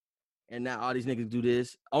And now all these niggas do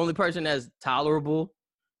this. Only person that's tolerable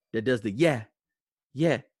that does the yeah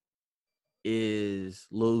is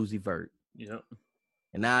Lil Uzi Vert. Yep.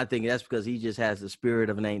 And now I think that's because he just has the spirit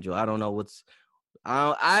of an angel. I don't know what's.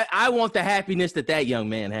 I want the happiness that young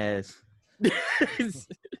man has.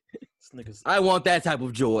 I want that type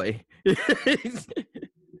of joy.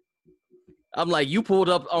 I'm like, you pulled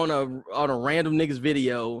up on a random nigga's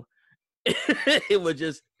video. It was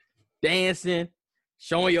just dancing,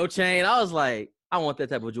 showing your chain. I was like, I want that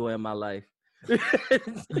type of joy in my life.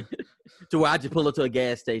 To where I just pull up to a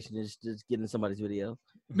gas station and just get in somebody's video.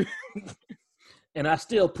 And I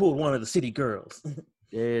still pulled one of the city girls.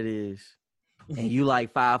 There it is. And you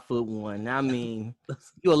like 5'1". I mean,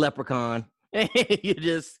 you a leprechaun. You're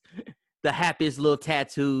just the happiest little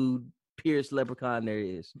tattooed, pierced leprechaun there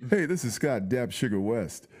is. Hey, this is Scott Dap Sugar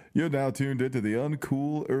West. You're now tuned into the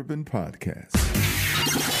Uncool Urban Podcast.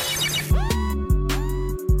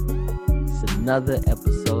 It's another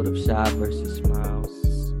episode of Shy vs. Smiles.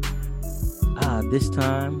 This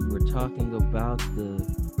time we're talking about the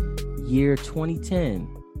year 2010,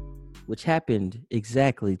 which happened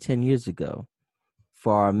exactly 10 years ago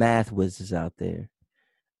for our math wizards out there.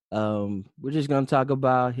 We're just going to talk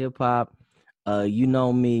about hip-hop. You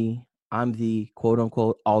know me. I'm the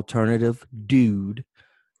quote-unquote alternative dude.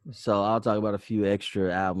 So I'll talk about a few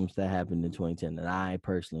extra albums that happened in 2010 that I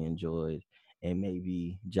personally enjoyed. And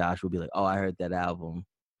maybe Josh will be like, oh, I heard that album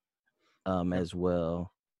as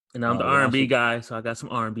well. And I'm the R&B guy, so I got some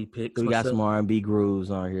R&B picks. We got some R&B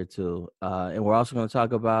grooves on here, too. And we're also going to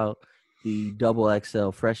talk about the Double XL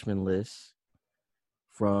freshman list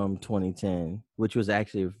from 2010, which was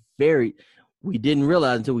actually we didn't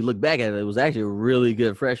realize until we looked back at it, it was actually a really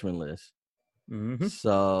good freshman list. Mm-hmm.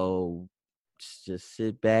 So just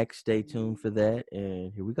sit back, stay tuned for that,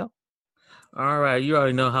 and here we go. All right, you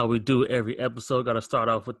already know how we do every episode. Got to start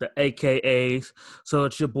off with the AKAs. So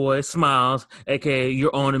it's your boy Smiles, AKA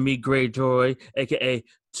You're Owning Me Greyjoy, AKA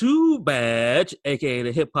Too Bad, AKA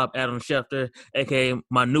the Hip Hop Adam Schefter, AKA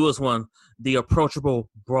my newest one, the Approachable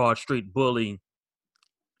Broad Street Bully.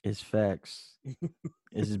 It's facts.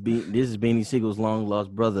 This is Beanie Siegel's long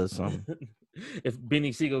lost brother or something. If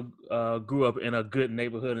Beanie Siegel grew up in a good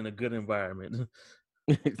neighborhood in a good environment.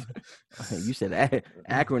 You said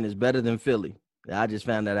Akron is better than Philly. I just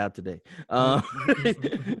found that out today. Go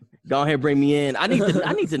ahead, bring me in. I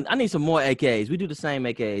need some more AKs. We do the same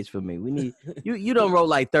AKs for me. We need you don't roll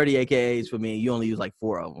like 30 AKs for me. You only use like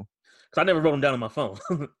 4 of them. Cause I never wrote them down on my phone.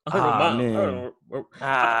 I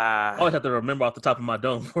always have to remember off the top of my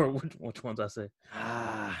dome for which ones I say.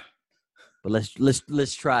 But let's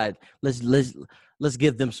try it. Let's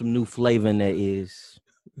give them some new flavor in their ears.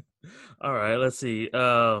 All right, let's see.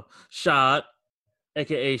 Shot,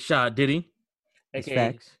 aka Shot Diddy,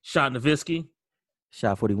 aka Shot Nowitzki,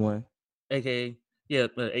 Shot 41, aka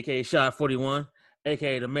Shot 41,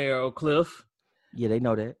 aka the Mayor of Cliff. Yeah, they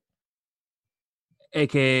know that.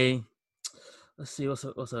 Aka, let's see,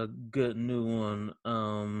 what's a good new one?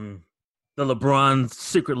 The LeBron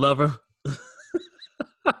Secret Lover.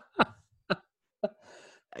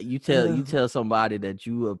 You tell somebody that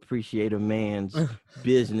you appreciate a man's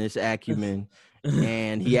business acumen,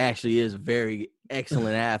 and he actually is a very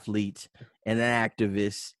excellent athlete and an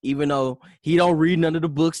activist, even though he don't read none of the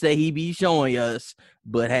books that he be showing us.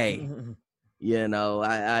 But hey,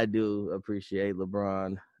 I do appreciate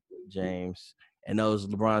LeBron James and those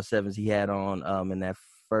LeBron 7s he had on in that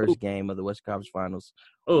first game of the Western Conference Finals.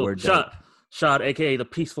 Oh, Shot, aka the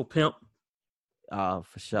Peaceful Pimp. For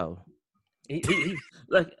sure. He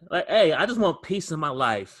like, hey, I just want peace in my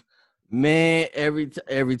life, man. Every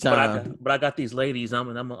time, but I got these ladies.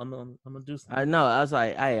 I'm gonna do something. I know. I was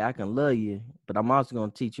like, hey, I can love you, but I'm also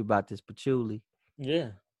gonna teach you about this patchouli. Yeah.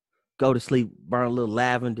 Go to sleep, burn a little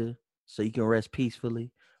lavender, so you can rest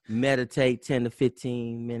peacefully. Meditate 10 to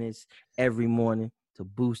 15 minutes every morning to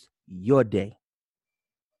boost your day.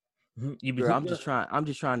 Girl, I'm just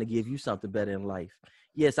trying to give you something better in life.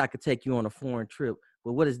 Yes, I could take you on a foreign trip.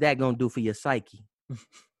 But what is that going to do for your psyche?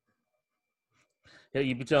 Yeah,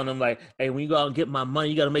 you be telling them like, hey, when you go out and get my money,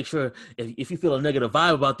 you got to make sure if you feel a negative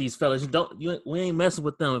vibe about these fellas, we ain't messing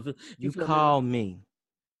with them. If you call me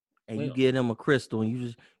and you give them a crystal and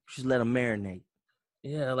you just let them marinate.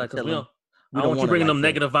 Yeah, like I don't want you bringing them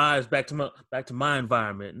negative vibes back to my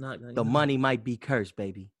environment. The money might be cursed,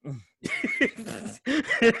 baby.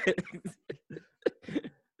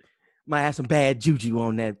 Might have some bad juju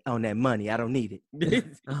on that money. I don't need it.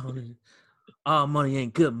 All money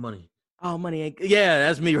ain't good money. All money ain't. Yeah,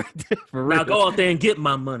 that's me right there. For real. Now go out there and get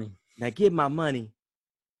my money. Now get my money,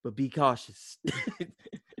 but be cautious.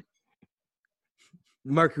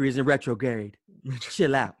 Mercury is in retrograde.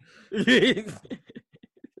 Chill out. She's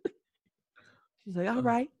like, all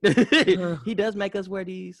right. He does make us wear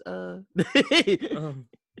these.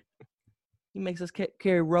 He makes us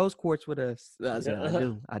carry rose quartz with us. I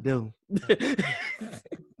said, I do.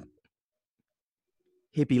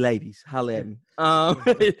 Hippie ladies, holla at me.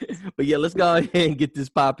 But yeah, let's go ahead and get this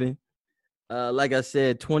popping. Like I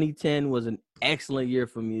said, 2010 was an excellent year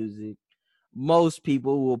for music. Most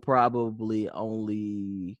people will probably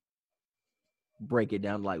only break it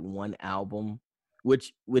down to like one album,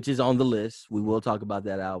 which is on the list. We will talk about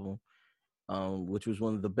that album, which was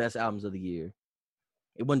one of the best albums of the year.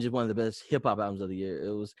 It wasn't just one of the best hip hop albums of the year. It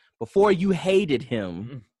was Before You Hated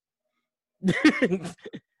Him.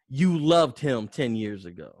 You loved him 10 years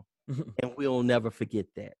ago, and we'll never forget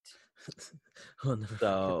that.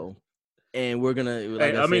 And we're gonna,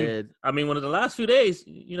 like I mean, one of the last few days,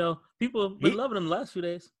 people have been loving him the last few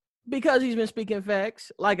days because he's been speaking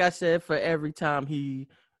facts. Like I said, for every time he'll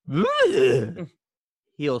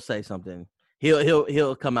say something,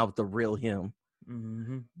 he'll come out with the real him.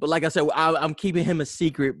 Mm-hmm. But like I said, I'm keeping him a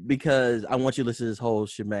secret because I want you to listen to this whole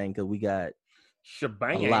shebang because we got a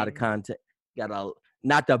lot of content.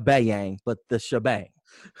 Not the bayang, but the shebang.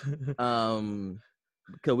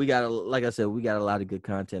 Because we got, like I said, we got a lot of good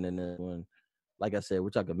content in this one. Like I said, we're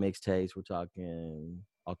talking mixtapes, we're talking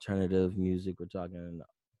alternative music, we're talking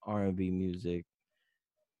R&B music.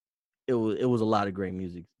 It was a lot of great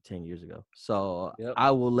music 10 years ago. So yep. I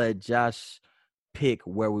will let Josh pick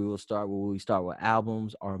where we will start. Will we start with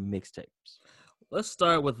albums or mixtapes? Let's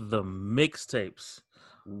start with the mixtapes.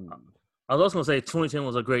 I was also going to say 2010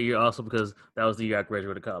 was a great year also because that was the year I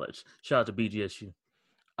graduated college. Shout out to BGSU.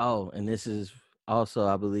 Oh, and this is also,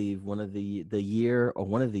 I believe, one of the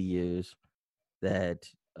years that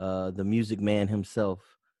the Music Man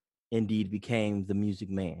himself indeed became the Music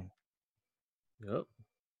Man. Yep.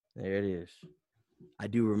 There it is. I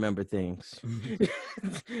do remember things.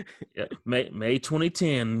 Yeah, May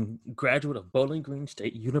 2010, graduate of Bowling Green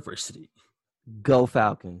State University. Go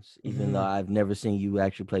Falcons, even though I've never seen you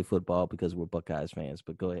actually play football because we're Buckeyes fans,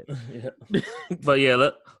 but go ahead. Yeah. But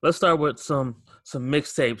yeah, let's start with some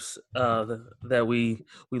mixtapes that we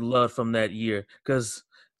loved from that year. Because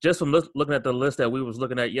just from looking at the list that we was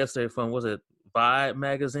looking at yesterday from, was it Vibe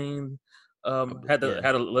magazine? Had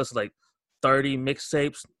a list of like 30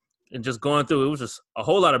 mixtapes, and just going through, it was just a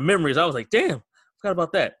whole lot of memories. I was like, damn, I forgot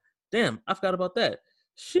about that. Damn, I forgot about that.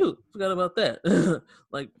 Shoot, forgot about that.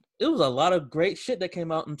 Like, it was a lot of great shit that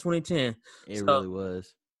came out in 2010. It really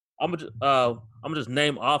was. I'm gonna just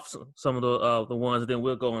name off some of the ones, and then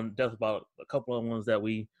we'll go in depth about a couple of ones that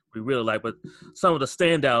we really like. But some of the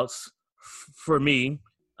standouts for me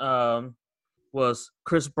was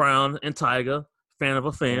Chris Brown and Tyga, Fan of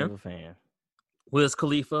a Fan. Wiz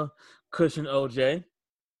Khalifa, Cushion OJ.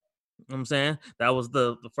 You know what I'm saying? That was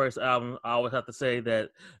the first album I always have to say that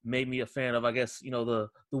made me a fan of, I guess, the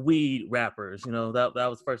weed rappers. That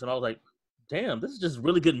was the first, and I was like, damn, this is just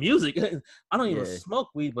really good music. I don't even smoke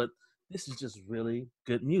weed, but this is just really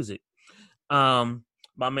good music.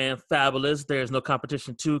 My man Fabulous, There's No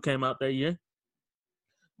Competition 2 came out that year.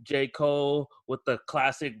 J. Cole with the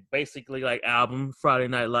classic, basically like album, Friday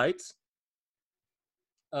Night Lights.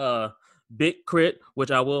 Big Crit, which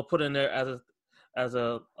I will put in there as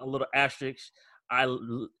a little asterisk. I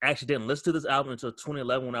actually didn't listen to this album until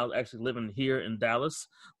 2011 when I was actually living here in Dallas.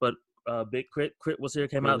 But Big Crit was here,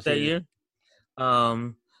 came out that year.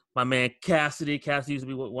 My man Cassidy used to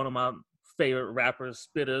be one of my favorite rappers,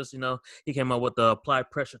 spitters. He came out with the Apply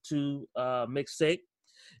Pressure 2 mixtape.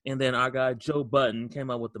 And then our guy Joe Budden came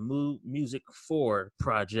out with the Move Music 4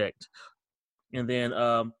 project. And then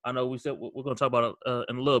I know we said we're going to talk about it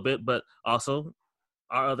in a little bit, but also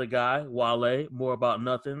our other guy, Wale, More About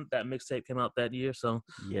Nothing. That mixtape came out that year. So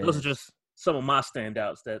those are just some of my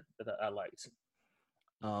standouts that I liked.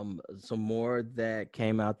 Some more that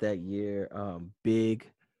came out that year.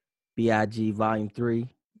 B.I.G. Volume 3.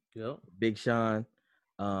 Yep. Big Sean.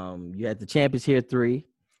 You had the Champions Here 3.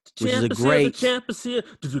 Which is a great. Champions Here.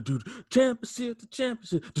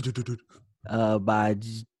 By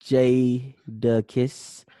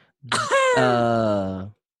Jadakiss.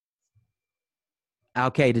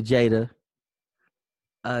 Al-K to Jada.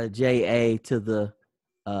 J.A. to the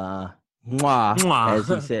Mwah, as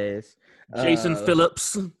he says. Jason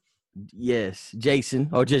Phillips. Yes, Jason,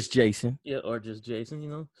 or just Jason. Yeah, or just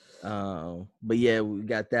Jason, But yeah, we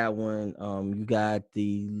got that one. You got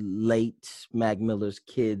the late Mac Miller's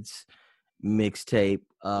Kids mixtape.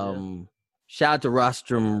 Shout out to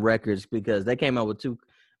Rostrum Records because they came out with two.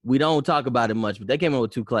 We don't talk about it much, but they came out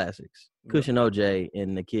with two classics. Cushion OJ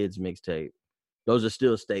and the Kids mixtape. Those are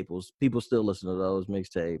still staples. People still listen to those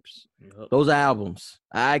mixtapes. Yep. Those albums.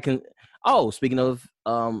 Speaking of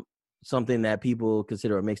something that people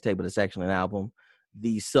consider a mixtape, but it's actually an album.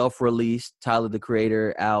 The self-released Tyler the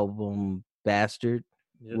Creator album Bastard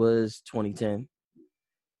was 2010.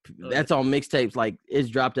 That's on mixtapes. Like, it's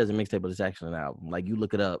dropped as a mixtape, but it's actually an album. Like, you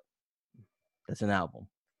look it up. That's an album.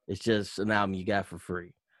 It's just an album you got for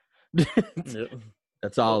free.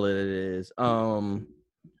 That's all it is.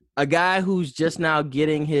 A guy who's just now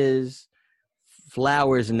getting his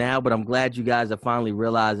flowers now, but I'm glad you guys are finally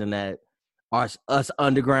realizing that us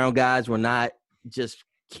underground guys were not just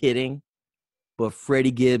kidding. But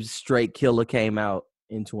Freddie Gibbs' Straight Killer came out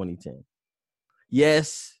in 2010.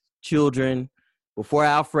 Yes, children, before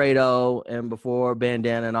Alfredo and before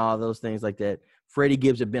Bandana and all those things like that, Freddie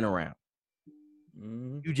Gibbs had been around.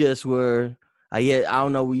 Mm-hmm. You just were, I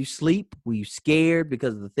don't know, were you asleep? Were you scared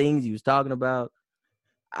because of the things he was talking about?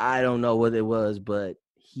 I don't know what it was, but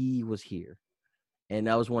he was here. And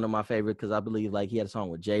that was one of my favorites because I believe, like, he had a song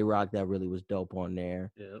with J-Rock that really was dope on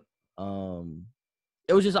there. Yeah.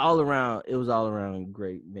 It was just all around. It was all around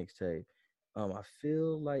great mixtape. I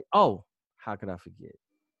feel like, how could I forget?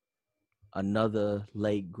 Another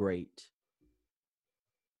late great.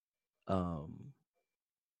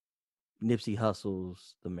 Nipsey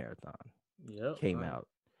Hussle's The Marathon came out.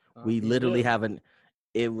 We literally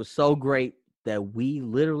it was so great that we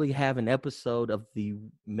literally have an episode of the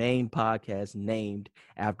main podcast named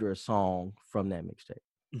after a song from that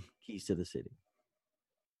mixtape, Keys to the City.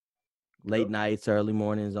 Late nights, early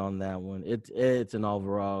mornings on that one. It's an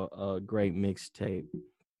overall great mixtape.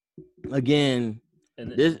 Again,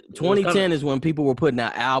 this 2010 is when people were putting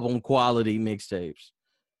out album quality mixtapes.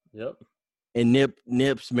 Yep. And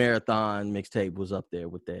Nip's Marathon mixtape was up there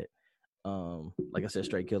with that. Like I said,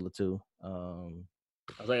 Straight Killer too. I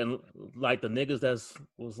was like the niggas that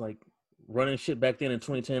was like running shit back then in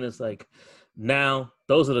 2010. It's like now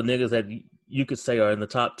those are the niggas that you could say are in the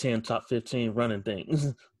top 10, top 15 running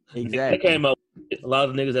things. Exactly. They came up with a lot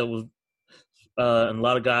of niggas that was, and a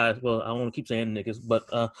lot of guys. Well, I don't want to keep saying niggas, but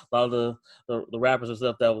a lot of the rappers and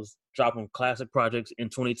stuff that was dropping classic projects in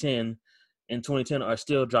 2010. In 2010, are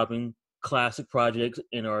still dropping classic projects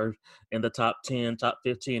and are in the top 10, top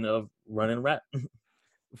 15 of running rap.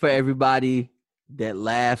 For everybody that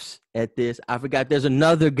laughs at this, I forgot there's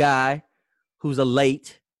another guy who's a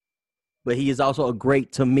late, but he is also a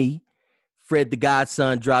great to me. Fred the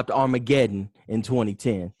Godson dropped Armageddon in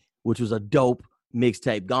 2010, which was a dope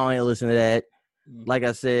mixtape. Go ahead and listen to that. Like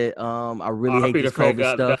I said, I really hate this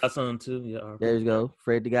COVID stuff. Godson too. Yeah, there you go.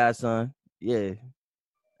 Fred the Godson. Yeah.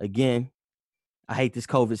 Again, I hate this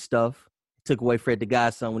COVID stuff. Took away Fred the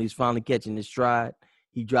Godson when he was finally catching his stride.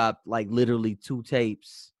 He dropped like literally 2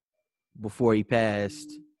 tapes before he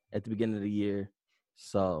passed at the beginning of the year.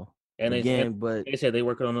 So, but they said they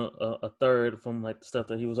working on a third from like the stuff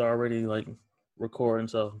that he was already like recording.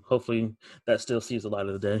 So hopefully that still sees the light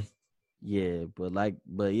of the day. Yeah,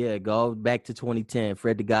 but yeah, go back to 2010.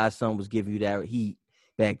 Fred the Godson was giving you that heat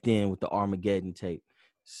back then with the Armageddon tape.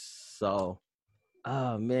 So,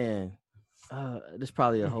 oh man, there's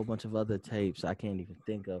probably a whole bunch of other tapes I can't even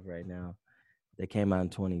think of right now that came out in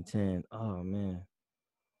 2010. Oh man.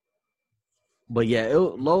 But yeah,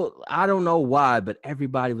 I don't know why, but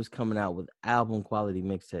everybody was coming out with album quality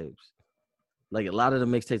mixtapes. Like a lot of the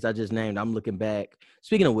mixtapes I just named, I'm looking back.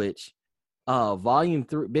 Speaking of which, Volume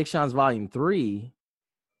 3, Big Sean's Volume 3,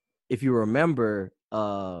 if you remember,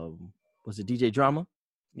 was it DJ Drama?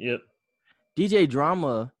 Yep. DJ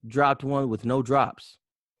Drama dropped one with no drops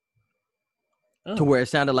to where it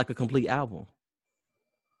sounded like a complete album.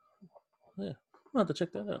 Yeah, I'll have to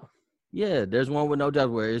check that out. Yeah, there's one with no drops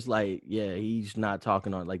where it's like, yeah, he's not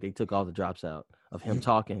talking on, like they took all the drops out of him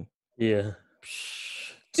talking. Yeah.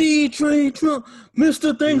 DJ Drama,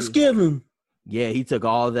 Mr. Thanksgiving. Yeah, he took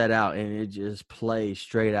all that out and it just plays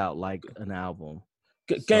straight out like an album.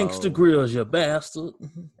 Gangsta Grills, you bastard.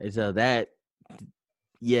 And so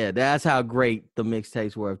that's how great the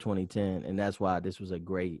mixtapes were of 2010, and that's why this was a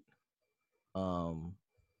great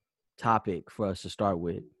topic for us to start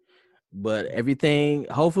with. But everything,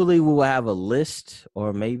 hopefully we will have a list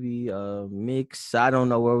or maybe a mix. I don't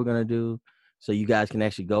know what we're going to do, so you guys can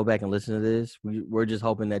actually go back and listen to this. We're just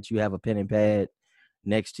hoping that you have a pen and pad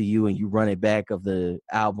next to you and you run it back of the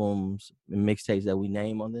albums and mixtapes that we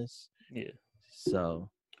name on this. Yeah. So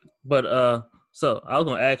I was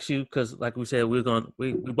gonna ask you, because like we said, we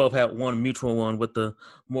both had one mutual one with the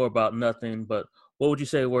More About Nothing, but what would you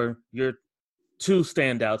say were your 2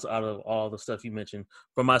 standouts out of all the stuff you mentioned?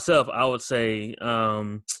 For myself, I would say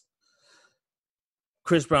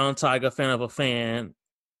Chris Brown, Tyga, Fan of a Fan,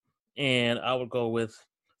 and I would go with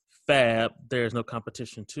Fab, There's No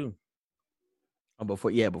Competition too.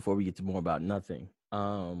 Before we get to more about nothing,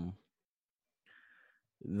 the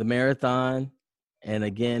marathon, and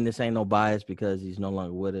again, this ain't no bias because he's no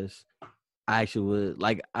longer with us. I actually would,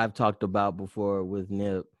 like I've talked about before with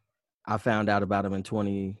Nip, I found out about him in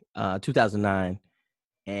 2009,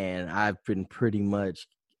 and I've pretty much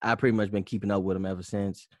been keeping up with him ever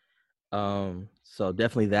since. So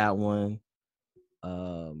definitely that one.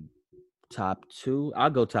 Top 2,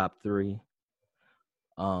 I'll go top 3.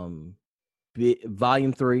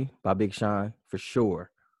 Volume 3 by Big Sean for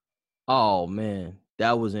sure. Oh man,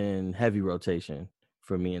 that was in heavy rotation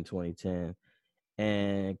for me in 2010.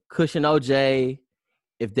 And Kush and OJ,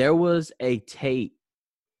 if there was a tape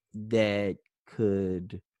that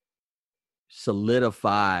could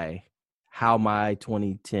solidify how my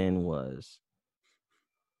 2010 was,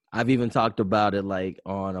 I've even talked about it like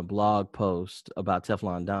on a blog post about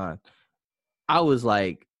Teflon Don. I was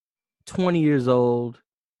like 20 years old,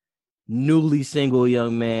 newly single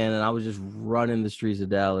young man, and I was just running the streets of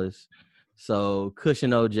Dallas. So Kush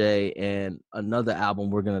and OJ and another album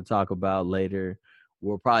we're going to talk about later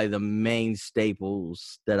were probably the main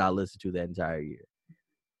staples that I listened to that entire year.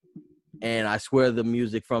 And I swear the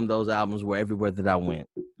music from those albums were everywhere that I went.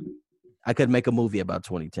 I could make a movie about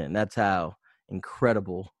 2010. That's how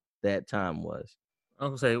incredible that time was. I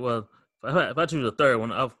was gonna say, well, if I choose a third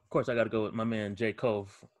one, of course I got to go with my man J. Cole,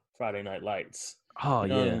 Friday Night Lights. Oh,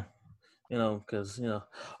 yeah. Because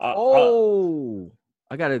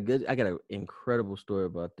I got an incredible story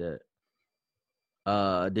about that.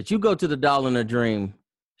 Did you go to the Doll in a Dream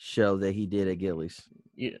show that he did at Gillies?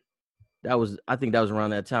 Yeah. I think that was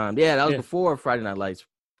around that time. Yeah, that was before Friday Night Lights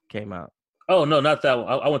came out. Oh no, not that one.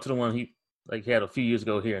 I went to the one he had a few years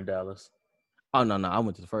ago here in Dallas. Oh no, I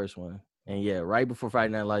went to the first one. And yeah, right before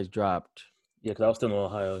Friday Night Lights dropped. Yeah, because I was still in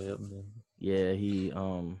Ohio. Yeah, he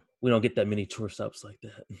we don't get that many tour stops like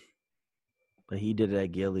that. But he did it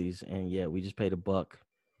at Gillies, and yeah, we just paid $1,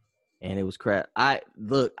 and it was crap. I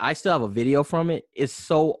still have a video from it. It's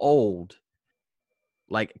so old,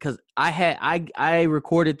 like because I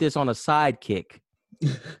recorded this on a Sidekick,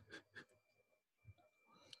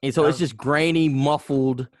 and so it's just grainy,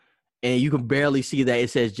 muffled, and you can barely see that it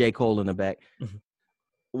says J. Cole in the back.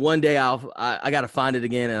 One day I gotta find it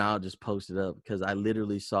again, and I'll just post it up because I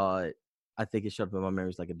literally saw it. I think it showed up in my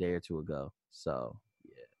memories like a day or two ago. So.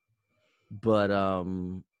 But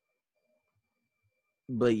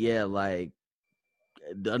yeah, like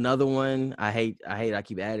another one. I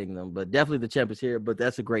keep adding them, but definitely The Champ Is Here. But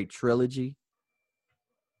that's a great trilogy.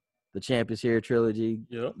 The Champ Is Here trilogy.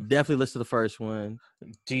 Yep. Definitely listen to the first one.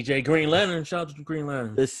 DJ Green Lantern. Shout out to Green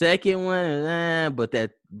Lantern. The second one, but the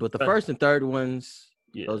first and third ones,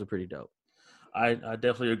 those are pretty dope. I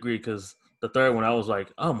definitely agree because the third one, I was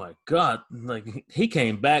like, oh my God, like he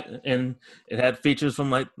came back and it had features from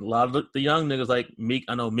like a lot of the young niggas like Meek.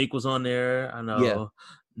 I know Meek was on there. I know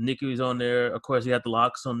Nicki was on there. Of course, he had the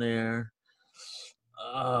Locks on there.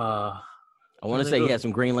 I want to say he had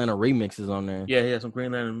some Green Lantern remixes on there. Yeah, he had some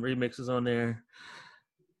Green Lantern remixes on there.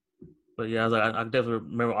 But yeah, I was like, I definitely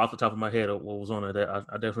remember off the top of my head what was on there. I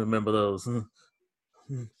definitely remember those.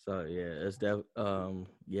 So yeah, it's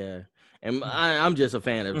yeah. And I'm just a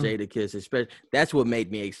fan of Jadakiss, especially. That's what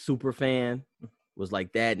made me a super fan, was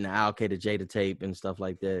like that and the Al-K to Jada tape and stuff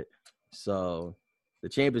like that. So The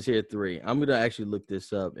Champ Is Here 3. I'm gonna actually look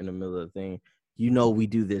this up in the middle of the thing. You know, we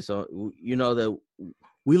do this. You know that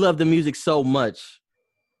we love the music so much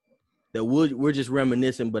that we're just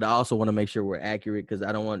reminiscing, but I also want to make sure we're accurate because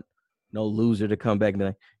I don't want no loser to come back and be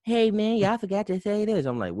like, "Hey man, y'all forgot to say this."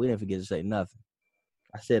 I'm like, we didn't forget to say nothing.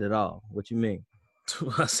 I said it all. What you mean?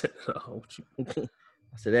 I said it all.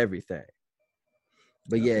 I said everything.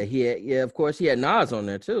 But yeah, of course he had Nas on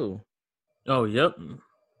there too. Oh, yep.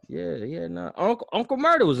 Yeah, Nas. Uncle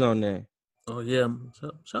Murder was on there. Oh yeah,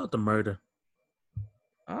 shout out to Murder.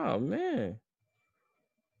 Oh man.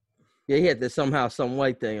 Yeah, he had this Somehow Some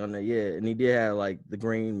White thing on there. Yeah, and he did have like the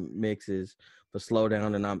green mixes for Slow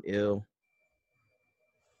Down and I'm Ill.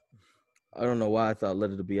 I don't know why I thought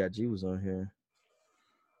Letter to B.I.G. was on here.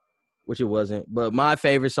 Which it wasn't. But my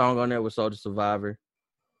favorite song on there was Soldier Survivor.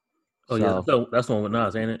 Oh, yeah. That's the one with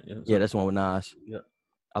Nas, ain't it? Yeah, that's the one with Nas. Yeah.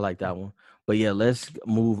 I like that one. But yeah, let's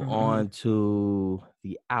move on to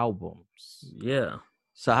the albums. Yeah.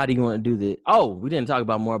 So how do you want to do this? Oh, we didn't talk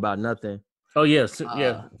about More About Nothing. Oh, yes.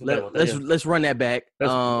 Yeah. Let's run that back. We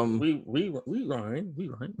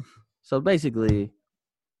run. So basically,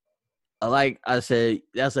 like I said,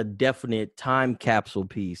 that's a definite time capsule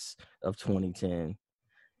piece of 2010.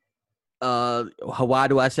 Why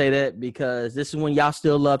do I say that? Because this is when y'all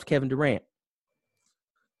still loved Kevin Durant.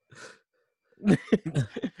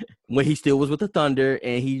 when he still was with the Thunder,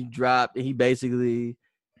 and he dropped, and he basically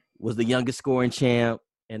was the youngest scoring champ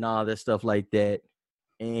and all that stuff like that.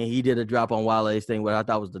 And he did a drop on Wale's thing, what I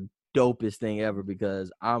thought was the dopest thing ever,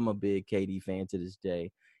 because I'm a big KD fan to this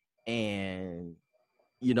day. And,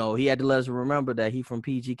 you know, he had to let us remember that he from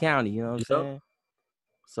PG County, you know what I'm saying?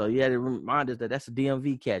 So he had to remind us that that's a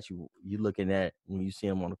DMV cat you're looking at when you see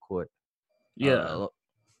him on the court. Yeah.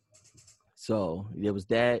 So there was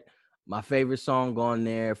that. My favorite song on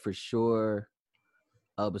there for sure,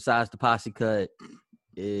 besides the Posse Cut,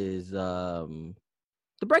 is the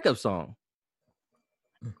breakup song.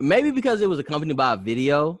 Maybe because it was accompanied by a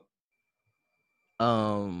video.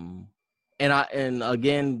 And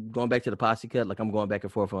again, going back to the Posse Cut, like I'm going back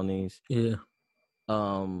and forth on these. Yeah.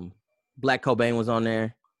 Black Cobain was on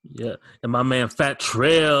there. Yeah. And my man Fat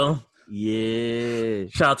Trail. Yeah.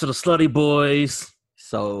 Shout out to the Slutty Boys.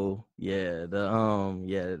 So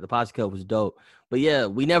the Posse Cut was dope. But yeah,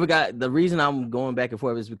 we never got, the reason I'm going back and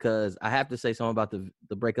forth is because I have to say something about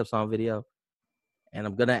the breakup song video. And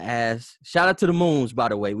I'm gonna ask, shout out to the Moons, by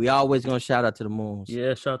the way. We always gonna shout out to the Moons.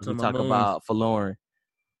 Yeah, shout out to my talk Moons. About Forlorn.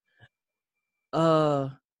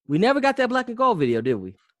 We never got that Black and Gold video, did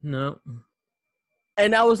we? No.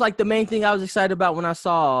 And that was like the main thing I was excited about when I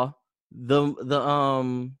saw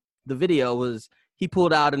the video was he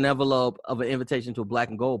pulled out an envelope of an invitation to a Black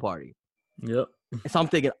and Gold party. Yep. And so I'm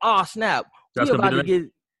thinking, oh snap, we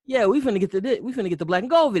finna get the Black and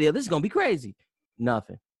Gold video. This is gonna be crazy.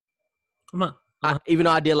 Nothing. Come on. Even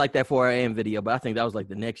though I did like that 4 a.m. video, but I think that was like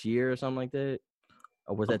the next year or something like that.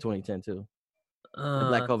 Or was that 2010 too? The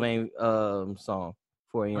Black Cobain song,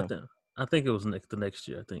 4 a.m. I think it was the next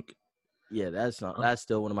year, I think. Yeah, that's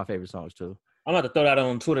still one of my favorite songs too. I'm going to throw that out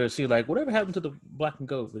on Twitter and see, like, whatever happened to the Black and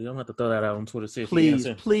Gold video. I'm going to throw that out on Twitter. See if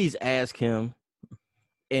please ask him.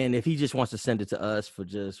 And if he just wants to send it to us for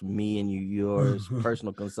just me and yours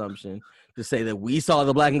personal consumption, to say that we saw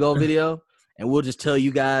the Black and Gold video, and we'll just tell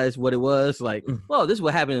you guys what it was. Like, well, this is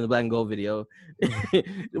what happened in the Black and Gold video.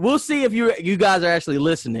 We'll see if you guys are actually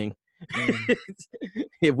listening.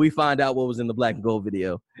 If we find out what was in the Black and Gold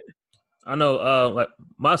video. I know, like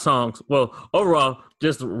my songs. Well, overall,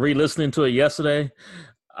 just re-listening to it yesterday,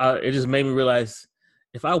 it just made me realize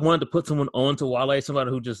if I wanted to put someone on to Wale,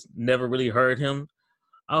 somebody who just never really heard him,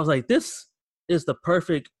 I was like, this is the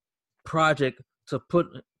perfect project to put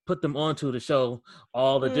them onto the show.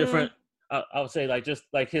 All the different, I would say, like just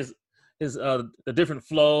like his the different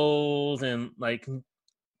flows and like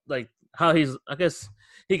how he's, I guess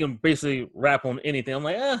he can basically rap on anything. I'm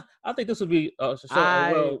like, I think this would be a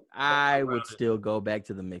show. I would still go back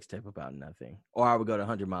to the mixtape About Nothing, or I would go to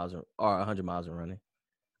 100 Miles and Running.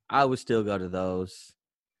 I would still go to those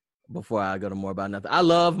before I go to More About Nothing. I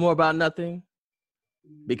love More About Nothing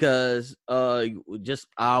because I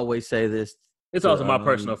always say this. It's also my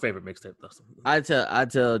personal favorite mixtape. I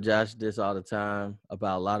tell Josh this all the time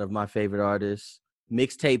about a lot of my favorite artists.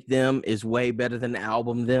 Mixtape them is way better than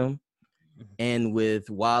album them. And with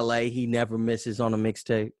Wale, he never misses on a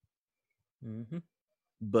mixtape. Mm-hmm.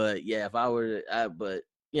 But yeah, if I were to,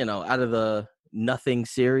 out of the Nothing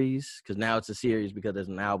series, because now it's a series because there's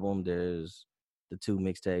an album, there's the 2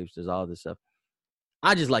 mixtapes, there's all this stuff.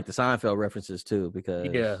 I just like the Seinfeld references too,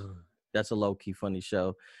 because that's a low key funny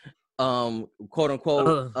show. Quote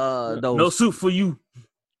unquote, those No Soup for You.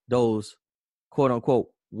 Those quote unquote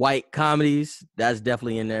white comedies, that's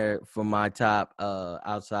definitely in there for my top.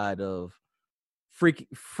 Outside of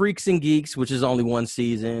Freaks and Geeks, which is only 1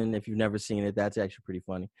 season. If you've never seen it, that's actually pretty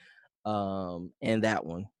funny. And that's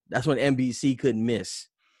when NBC couldn't miss,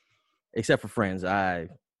 except for Friends. I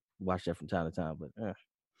watch that from time to time, but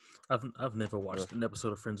I've never watched an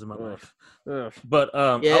episode of Friends in my life. But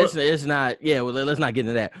it's not. Yeah, well, let's not get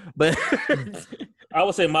into that. But I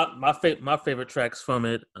would say my favorite tracks from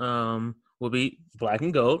it will be Black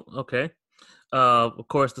and Gold. Okay. Of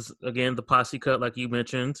course, the Posse Cut, like you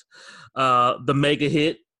mentioned, the mega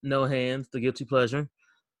hit, No Hands, the Guilty Pleasure.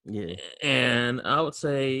 Yeah. And I would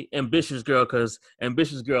say Ambitious Girl, because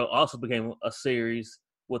Ambitious Girl also became a series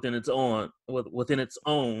within its own.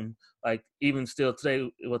 Like even still today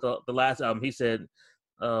with the last album, he said,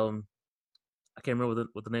 I can't remember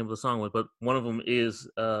what the name of the song was, but one of them is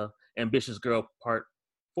Ambitious Girl Part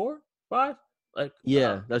 4, 5. Like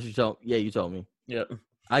that's what you told. Yeah, you told me. Yeah.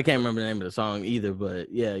 I can't remember the name of the song either, but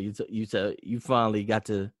yeah, you finally got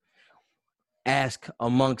to ask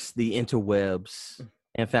amongst the interwebs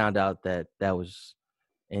and found out that was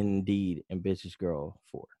indeed Ambitious Girl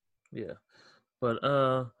 4. Yeah, but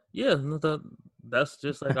that's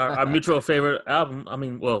just like our mutual favorite album. I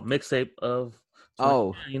mean, well, mixtape of.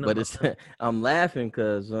 But it's I'm laughing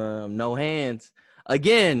because No Hands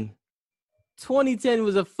again. 2010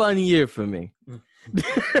 was a fun year for me.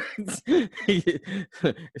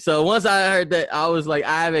 So once I heard that, I was like,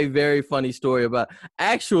 I have a very funny story about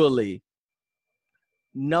actually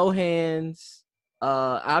No Hands.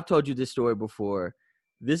 I've told you this story before.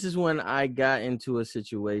 This is when I got into a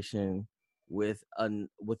situation with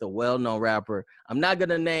a well-known rapper. I'm not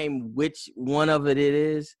gonna name which one of it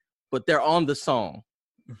is, but they're on the song.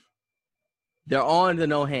 They're on the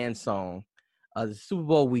No Hands song. The Super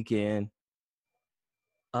Bowl weekend.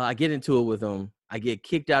 I get into it with them. I get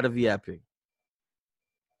kicked out of VIP.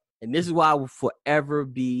 And this is why I will forever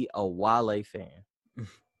be a Wale fan.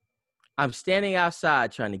 I'm standing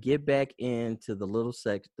outside trying to get back into the little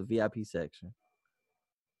section, the VIP section.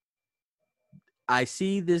 I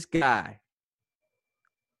see this guy.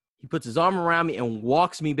 He puts his arm around me and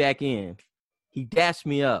walks me back in. He dashed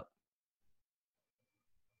me up.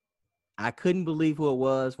 I couldn't believe who it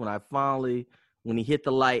was when he hit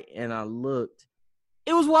the light and I looked.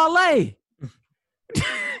 It was Wale.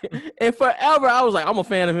 And forever, I was like, I'm a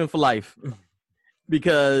fan of him for life.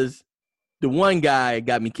 Because the one guy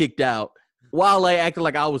got me kicked out. Wale acted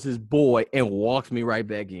like I was his boy and walked me right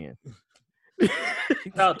back in.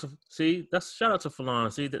 Shout out to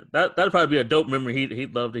Falon. See, that'd probably be a dope memory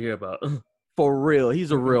he'd love to hear about. For real.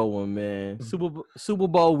 He's a real one, man. Super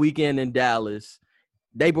Bowl weekend in Dallas.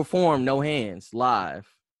 They performed No Hands live.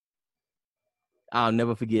 I'll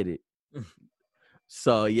never forget it.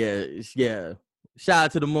 So, yeah. Shout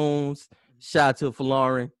out to the Moons. Shout out to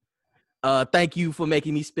Falorin. Thank you for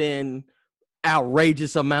making me spend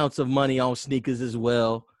outrageous amounts of money on sneakers as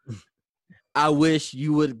well. I hope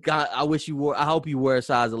you wear a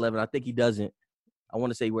size 11. I think he doesn't. I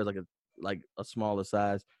want to say he wears like a smaller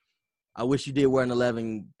size. I wish you did wear an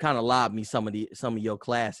 11. Kind of lob me some of your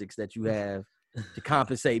classics that you have to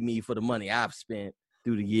compensate me for the money I've spent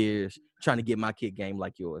through the years trying to get my kick game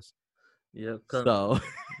like yours. Yeah. So,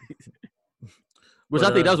 which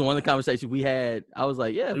I think that was one of the conversations we had. I was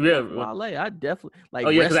like, Wale, I definitely like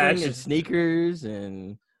wrestling and sneakers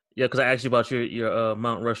and. Yeah, because I asked you about your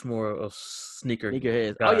Mount Rushmore of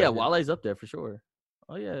sneakerheads. Oh yeah, Wale's up there for sure.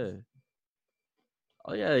 Oh yeah,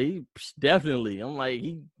 he definitely. I'm like,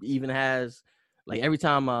 he even has like every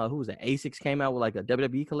time who was that? Asics came out with like a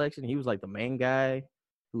WWE collection. He was like the main guy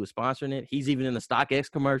who was sponsoring it. He's even in the StockX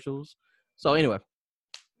commercials. So anyway,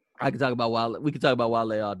 I could talk about Wale. We could talk about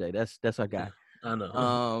Wale all day. That's our guy. I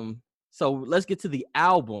know. So let's get to the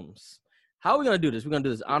albums. How are we gonna do this? We're gonna do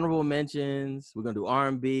this honorable mentions. We're gonna do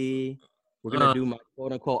R&B. We're gonna do my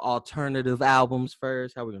quote unquote alternative albums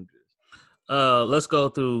first. How are we gonna do this? Let's go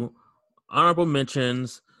through honorable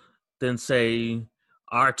mentions, then say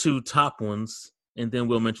our two top ones, and then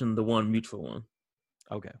we'll mention the one mutual one.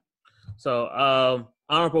 Okay. So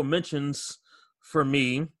honorable mentions for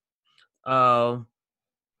me. A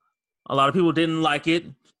lot of people didn't like it.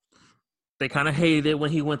 They kind of hated it when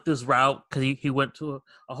he went this route because he went to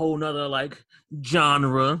a whole nother like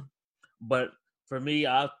genre. But for me,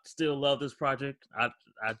 I still love this project. I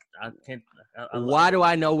can't. Why do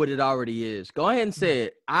I know what it already is? Go ahead and say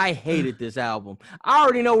it. I hated this album. I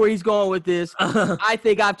already know where he's going with this. I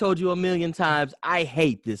think I've told you a million times. I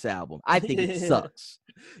hate this album. I think it sucks.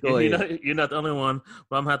 You're not the only one,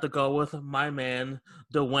 but I'm gonna have to go with my man,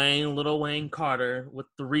 Lil Wayne Carter, with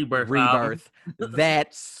the Rebirth album.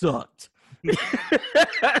 That sucked.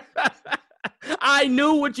 I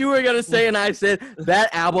knew what you were gonna say, and I said that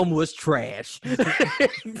album was trash.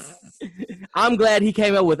 I'm glad he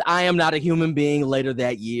came out with "I Am Not a Human Being" later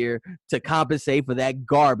that year to compensate for that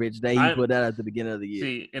garbage that he put out at the beginning of the year.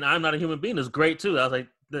 See, and "I'm Not a Human Being" is great too. I was like,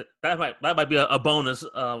 that might be a bonus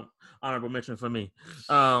honorable mention for me.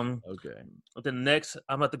 Okay. Then next,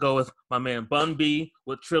 I'm about to go with my man Bun B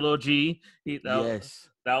with Trilogy.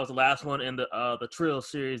 That was the last one in the Trill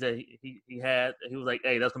series that he had. He was like,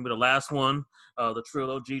 "Hey, that's gonna be the last one." The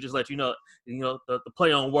Trill OG, just let you know the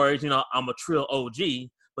play on words. I'm a Trill OG,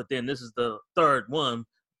 but then this is the third one,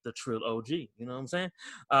 the Trill OG. You know what I'm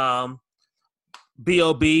saying?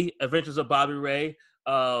 B.O.B. Adventures of Bobby Ray.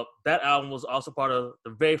 That album was also part of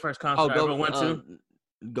the very first concert I ever went to.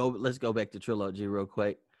 Let's go back to Trilogy real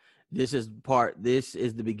quick. This is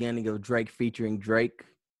the beginning of Drake featuring Drake.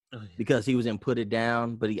 Because he was in Put It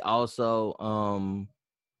Down, but he also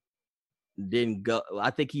didn't go. I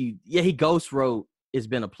think he ghost wrote It's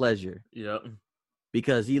Been a Pleasure. Yeah.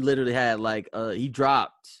 Because he literally had he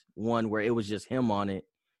dropped one where it was just him on it,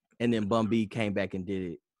 and then Bun B came back and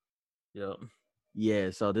did it. Yeah. Yeah,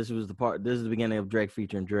 so this is the beginning of Drake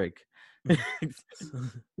featuring Drake.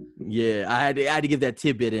 Yeah, I had to give that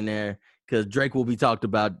tidbit in there because Drake will be talked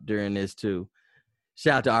about during this too.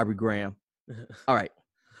 Shout out to Aubrey Graham. All right.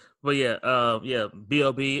 But yeah,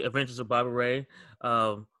 B.O.B. Adventures of Bobby Ray.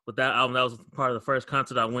 With that album, that was part of the first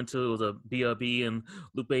concert I went to. It was a B.O.B. and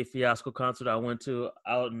Lupe Fiasco concert I went to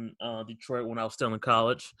out in Detroit when I was still in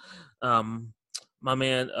college. My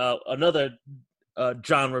man, another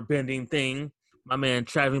genre bending thing. My man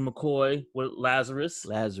Travie McCoy with Lazarus.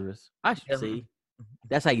 I should see.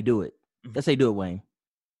 That's how you do it. That's how you do it, Wayne.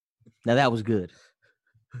 Now that was good.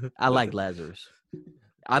 I like Lazarus.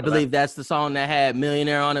 I believe that's the song that had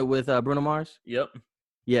Millionaire on it with Bruno Mars. Yep.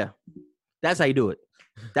 Yeah. That's how you do it.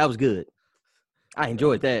 That was good. I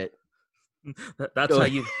enjoyed that.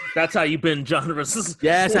 That's how you been genres.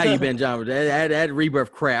 Yeah, that's how you been genres. That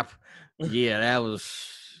Rebirth crap. Yeah, that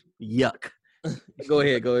was yuck. Go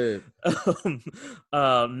ahead.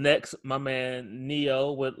 Next, my man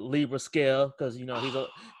Neo with Libra Scale, because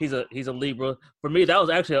he's a Libra. For me, that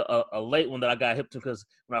was actually a late one that I got hip to, because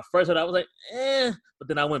when I first heard it, I was like, but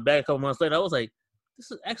then I went back a couple months later. I was like,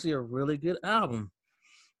 this is actually a really good album.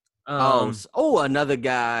 Another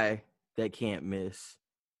guy that can't miss,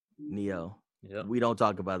 Neo. Yep. We don't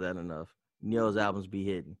talk about that enough. Neo's albums be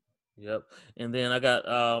hidden. Yep. And then I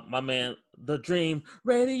got my man, The Dream,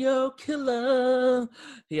 Radio Killer.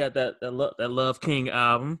 He had that Love King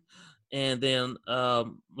album. And then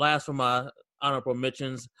last for my honorable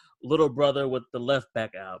mentions, Little Brother with the Left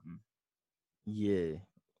Back album. Yeah.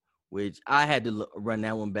 Which I had to run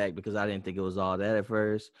that one back because I didn't think it was all that at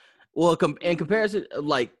first. Well, in comparison,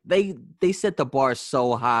 like they set the bar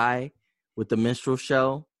so high with the minstrel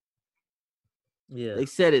show. Yeah. They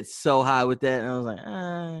set it so high with that, and I was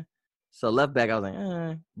like, So Left Back, I was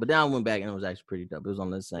like, But then I went back and it was actually pretty dope. It was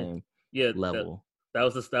on the same level. That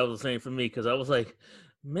was the same for me, because I was like,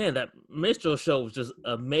 man, that minstrel show was just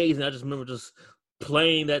amazing. I just remember just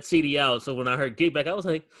playing that CD out. So when I heard Get Back, I was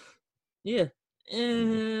like, yeah.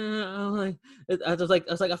 And I was like, I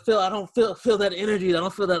don't feel that energy. I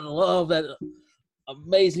don't feel that love, that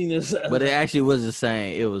amazingness. But it actually was the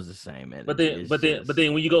same. It was the same, man. But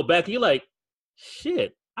then when you go back, you're like,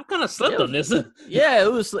 shit, I kind of slept on this. Yeah,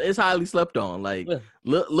 it's highly slept on. Like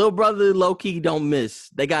Little Brother, low key don't miss.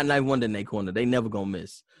 They got Knife Wonder in their corner. They never gonna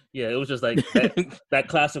miss. Yeah, it was just like that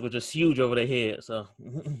classic was just huge over their head. So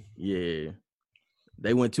yeah.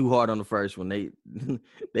 They went too hard on the first one. They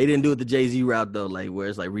didn't do it the Jay-Z route though, like where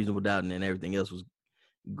it's like Reasonable Doubt and then everything else was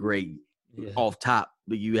great off top,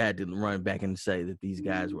 but you had to run back and say that these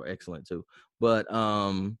guys were excellent too. But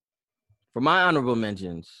for my honorable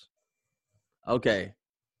mentions, okay,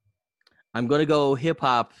 I'm gonna go hip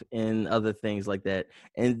hop and other things like that,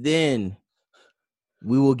 and then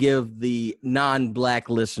we will give the non-black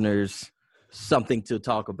listeners something to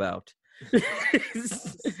talk about.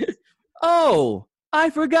 Oh, I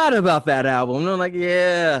forgot about that album. And I'm like,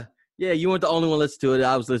 yeah, you weren't the only one listening to it.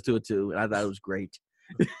 I was listening to it too, and I thought it was great.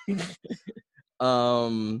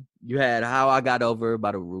 You had How I Got Over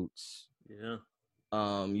by The Roots. Yeah.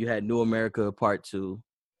 You had New America Part 2.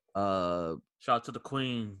 Shout out to the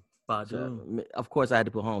Queen, Badu. Of course, I had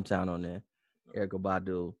to put Hometown on there. Erykah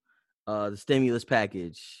Badu. The Stimulus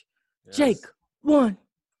Package. Yes. Jake 1.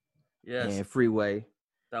 Yes. And Freeway.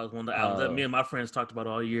 That was one of the albums that me and my friends talked about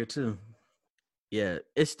all year too. Yeah,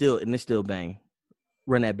 it's still bang.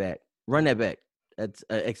 Run that back. That's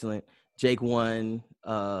excellent. Jake 1,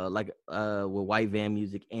 with White Van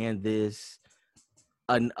Music, and this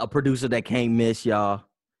a producer that can't miss, y'all.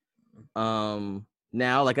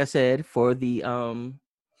 Now, like I said, for the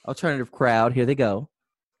alternative crowd, here they go.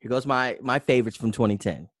 Here goes my favorites from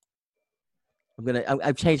 2010.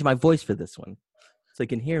 I've changed my voice for this one so you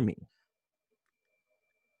can hear me.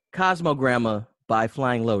 Cosmogramma by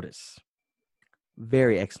Flying Lotus.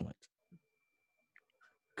 Very excellent.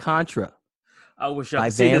 Contra. I wish I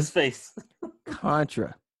could see his face.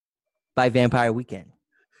 Contra by Vampire Weekend.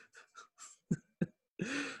 This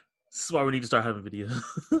is why we need to start having video.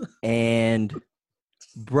 And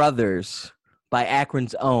Brothers by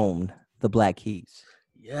Akron's own The Black Keys.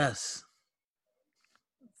 Yes.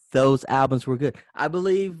 Those albums were good. I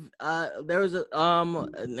believe there was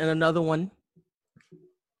another one.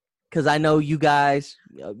 Because I know you guys,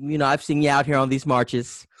 I've seen you out here on these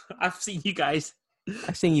marches. I've seen you guys.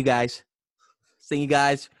 Seen you guys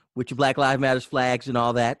with your Black Lives Matter flags and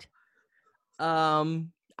all that.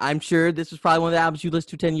 I'm sure this was probably one of the albums you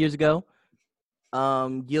listened to 10 years ago.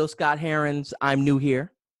 Gil Scott-Heron's I'm New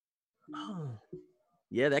Here. Oh.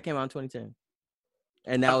 Yeah, that came out in 2010.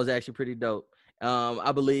 And that was actually pretty dope.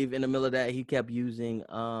 I believe in the middle of that, he kept using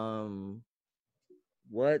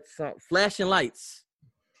Flashing Lights.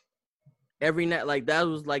 Every night, like that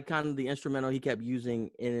was like kind of the instrumental he kept using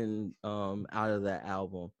in out of that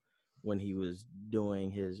album when he was doing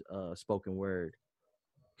his spoken word.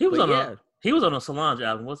 He was He was on a Solange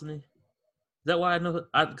album, wasn't he? Is that why I know?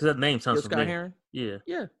 Because that name sounds Gil Scott familiar. Heron? Yeah,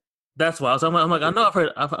 Yeah. that's why. I'm like, I know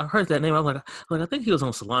I've heard that name. I'm like, I think he was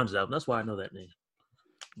on Solange's album. That's why I know that name.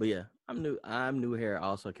 But yeah, I'm New Hair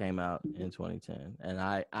also came out in 2010, and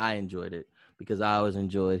I enjoyed it because I always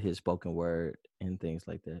enjoyed his spoken word and things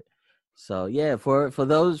like that. So yeah, for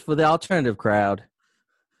the alternative crowd,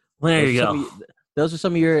 There you go. those are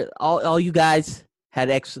some of your all you guys had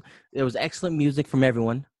there was excellent music from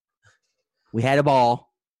everyone. We had a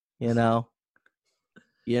ball, you know.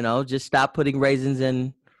 Just stop putting raisins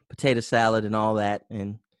in potato salad and all that,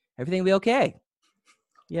 and everything will be okay.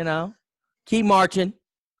 Keep marching.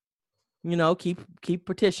 Keep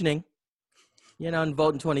petitioning. And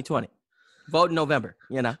vote in 2020. Vote in November.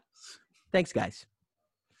 Thanks, guys.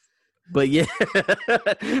 But yeah,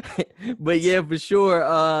 for sure.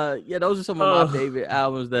 Those are some of my favorite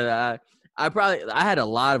albums that I had a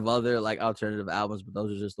lot of other like alternative albums, but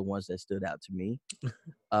those are just the ones that stood out to me.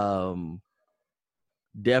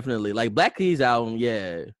 Definitely like Black Keys album,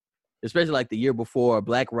 yeah. Especially like the year before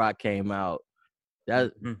Black Rock came out.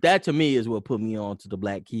 That to me is what put me on to the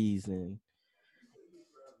Black Keys, and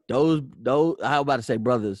those how about to say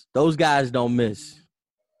brothers, those guys don't miss.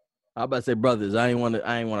 I about to say brothers. I ain't want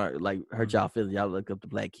to like hurt y'all feelings. Y'all look up the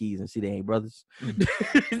Black Keys and see they ain't brothers.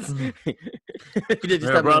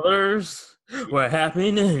 They're brothers. We're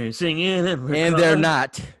happy singing, and they're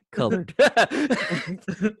not colored.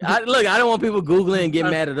 I don't want people Googling and get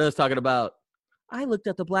mad at us talking about. I looked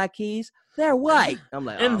at the Black Keys. They're white. I'm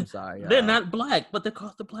like, I'm sorry. They're not black, but they're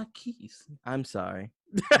called the Black Keys. I'm sorry.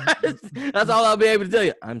 That's all I'll be able to tell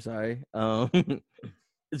you. I'm sorry.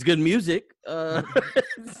 It's good music.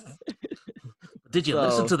 Did you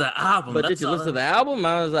listen to the album? But did you listen to the album?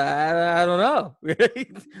 I was like, I don't know.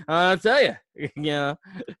 I'll tell you. I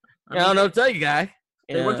don't know what to tell you, guy.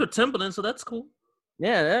 They worked with Timbaland, so that's cool.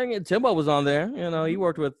 Yeah, Timbo was on there. He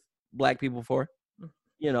worked with black people before.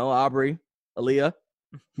 Aubrey, Aaliyah,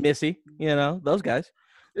 Missy. Those guys.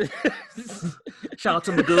 Shout out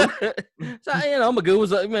to Magoo. So, Magoo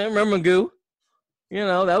was man, remember Magoo?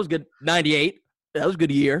 That was good. 98. That was a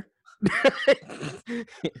good year.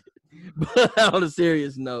 But on a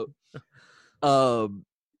serious note,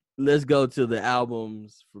 let's go to the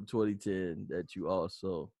albums from 2010 that you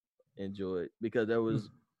also enjoyed, because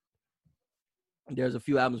there's a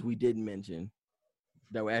few albums we didn't mention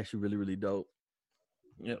that were actually really, really dope.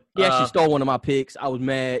 Yep. He actually stole one of my picks. I was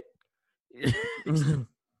mad.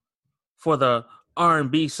 For the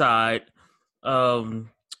R&B side, my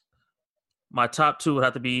top two would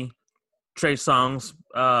have to be Trey Songz,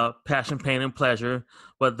 Passion, Pain, and Pleasure.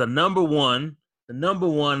 But the number one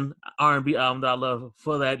R&B album that I love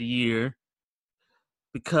for that year,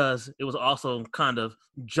 because it was also kind of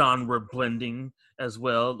genre blending as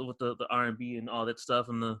well with the R&B and all that stuff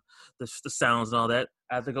and the sounds and all that.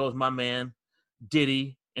 I have to go with my man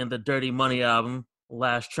Diddy and the Dirty Money album,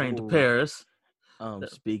 Last Train to Paris.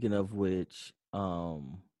 Speaking of which, I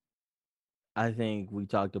think we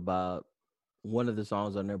talked about one of the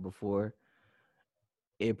songs on there before.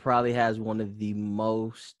 It probably has one of the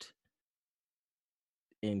most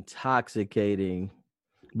intoxicating,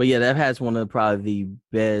 but yeah, that has one of probably the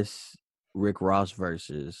best Rick Ross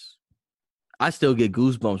verses. I still get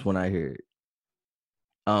goosebumps when I hear it.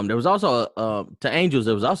 There was also to Angels.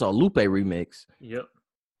 There was also a Lupe remix. Yep.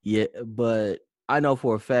 Yeah, but I know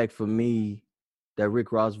for a fact for me that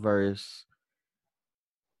Rick Ross verse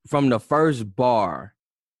from the first bar,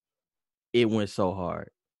 it went so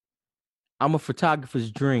hard. I'm a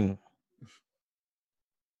photographer's dream.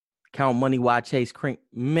 Count money while I chase cream.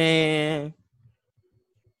 Man,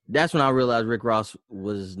 that's when I realized Rick Ross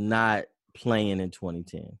was not playing in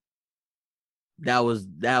 2010. That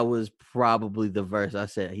was probably the verse I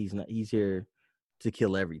said he's here to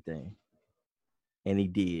kill everything. And he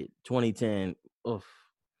did. 2010, oof.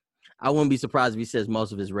 I wouldn't be surprised if he says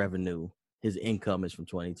most of his revenue, his income is from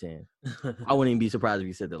 2010. I wouldn't even be surprised if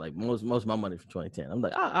he said that, like, most of my money from 2010. I'm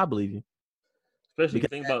like, I believe you. Especially because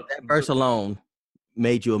think about that verse alone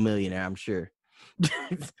made you a millionaire, I'm sure.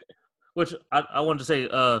 Which I wanted to say,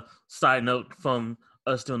 side note from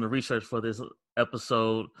us doing the research for this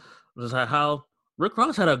episode, was how Rick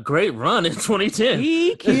Ross had a great run in 2010.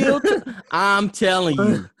 He killed. I'm telling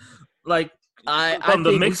you. Like, from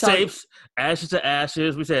the mixtapes, Ashes to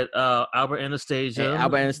Ashes, we said Albert Anastasia.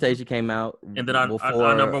 Albert Anastasia came out. And then our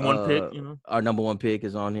number one pick, Our number one pick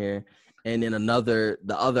is on here. And then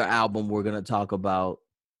the other album we're going to talk about,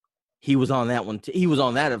 he was on that one. He was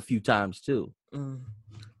on that a few times too.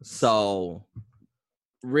 So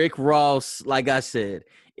Rick Ross, like I said,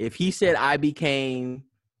 if he said I became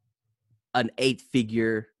an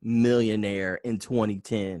 8-figure millionaire in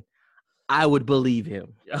 2010, I would believe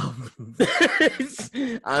him.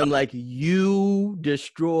 I'm like, you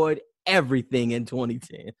destroyed everything in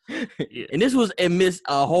 2010. Yeah. And this was amidst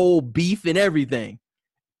a whole beef and everything.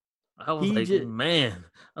 I was man.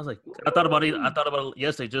 I was like, I thought about it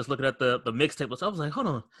yesterday, just looking at the mixtape. I was like, hold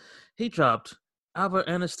on. He dropped Albert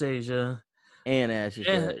Anastasia and Ashes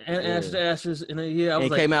and Ashes in a year. And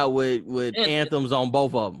came out with anthems on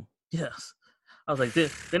both of them. Yes. I was like,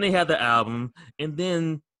 then he had the album, and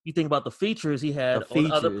then you think about the features he had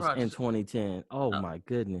on other projects in 2010. Oh my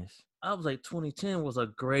goodness! I was like, 2010 was a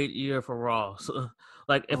great year for Ross.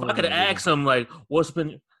 Like, if I could ask him, like, what's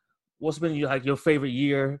been like your favorite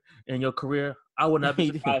year in your career, I would not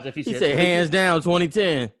be surprised if he said hands down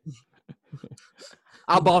 2010.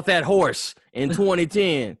 I bought that horse in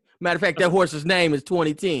 2010. Matter of fact, that horse's name is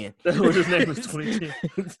 2010. That horse's name is 2010.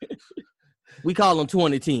 We call him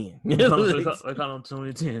 2010. We call him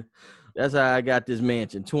 2010. That's how I got this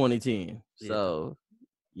mansion, 2010. Yeah. So,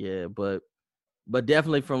 yeah, but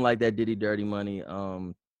definitely from like that Diddy Dirty Money.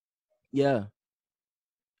 Yeah.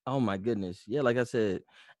 Oh my goodness. Yeah, like I said,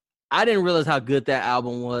 I didn't realize how good that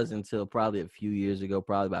album was until probably a few years ago,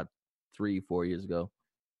 probably about 3-4 years ago.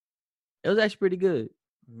 It was actually pretty good.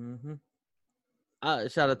 Mm-hmm.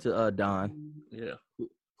 Shout out to Don. Yeah.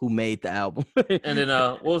 Who made the album. And then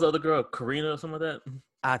what was the other girl? Karina or something like that?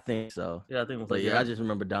 I think so. Yeah, I think it was. But I just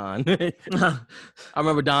remember Don. I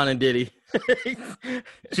remember Don and Diddy.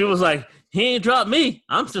 She was like, he ain't dropped me.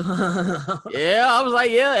 I'm still. Yeah, I was like,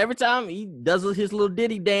 yeah, every time he does his little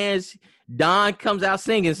Diddy dance, Don comes out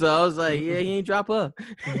singing. So I was like, yeah, he ain't drop her.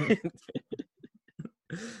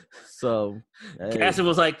 So Cassie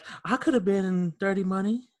was like, I could have been in Dirty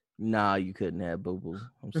Money. Nah, you couldn't have, boo-boo.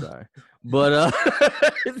 I'm sorry. But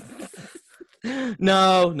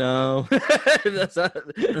no.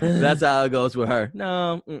 that's how it goes with her.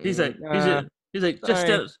 No. He's like,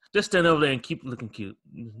 just stand over there and keep looking cute.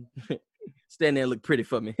 Stand there and look pretty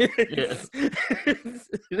for me. Yes.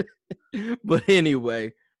 But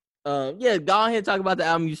anyway, go ahead and talk about the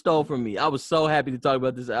album you stole from me. I was so happy to talk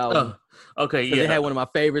about this album. Okay, yeah. They had one of my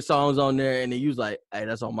favorite songs on there, and then you was like, hey,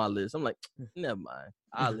 that's on my list. I'm like, never mind.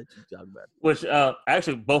 I'll let you talk about it. Which,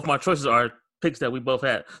 actually, both my choices are picks that we both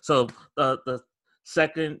had. So, the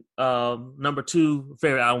second, number 2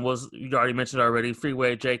 favorite album was, you already mentioned already,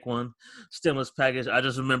 Freeway, Jake One, Stimulus Package. I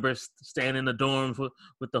just remember staying in the dorms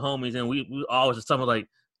with the homies, and we always just talking like,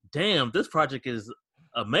 damn, this project is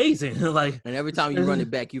amazing. Like, and every time you run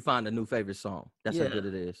it back, you find a new favorite song. That's how good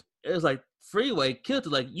it is. It was like Freeway killed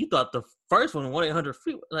it. Like, you thought the first one, 1-800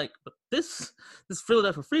 Freeway, like, but this filled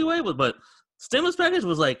that for Freeway, but Stimulus Package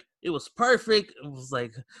was like, it was perfect. It was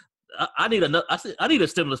like, I need a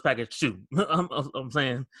stimulus package too. I'm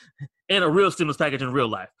saying, and a real stimulus package in real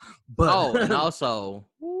life. But and also,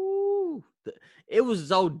 it was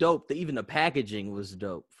so dope that even the packaging was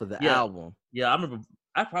dope for the album. Yeah, I remember.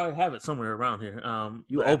 I probably have it somewhere around here.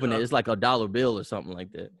 You open it, it's like $1 bill or something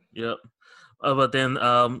like that. Yep. But then,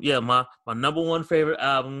 my number 1 favorite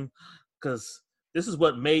album, because this is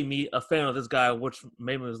what made me a fan of this guy, which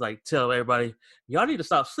made me was like, tell everybody, y'all need to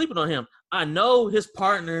stop sleeping on him. I know his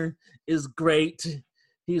partner is great.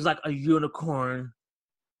 He's like a unicorn.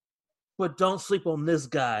 But don't sleep on this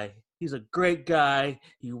guy. He's a great guy.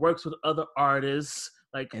 He works with other artists.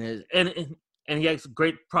 Like, and he has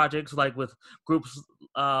great projects like with groups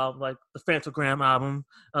like the Phantogram album,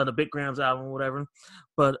 the Big Grams album, whatever.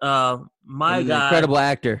 But my guy, incredible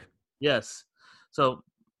actor. Yes. So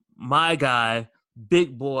my guy,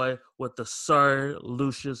 Big Boy, with the Sir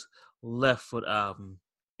Lucius Left Foot album.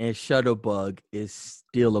 And Shutterbug is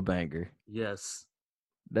still a banger. Yes.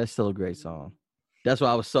 That's still a great song. That's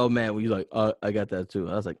why I was so mad when you like, I got that too.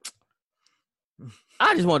 I was like,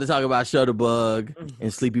 I just wanted to talk about Shutterbug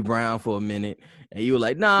and Sleepy Brown for a minute. And you were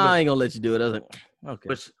like, nah, I ain't gonna let you do it. I was like, okay.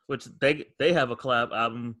 Which they have a collab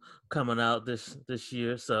album coming out this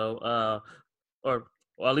year. So or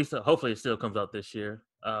at least hopefully it still comes out this year.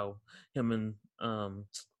 Him and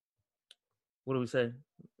what do we say?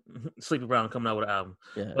 Sleepy Brown coming out with an album.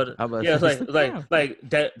 Yeah, but it's like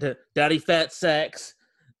Daddy Fat Sax,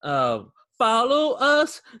 follow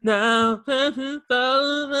us now,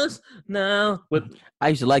 follow us now. I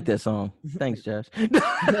used to like that song. Thanks, Josh.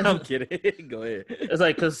 I'm kidding. Go ahead. It's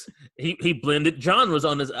like, because he blended genres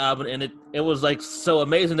on this album, and it was like so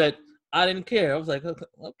amazing that I didn't care. I was like,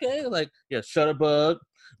 okay, like, yeah, Shutterbug,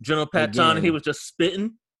 General Patton, he was just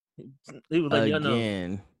spitting. He was like,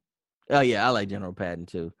 again. Oh yeah, I like General Patton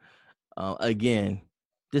too. Again,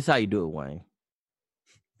 this is how you do it, Wayne.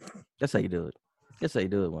 That's how you do it. That's how you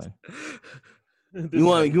do it, Wayne. You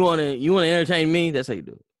want to entertain me? That's how you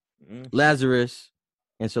do it. Lazarus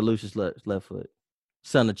and Sir Lucius Left Foot.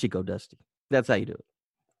 son of Chico Dusty. That's how you do it.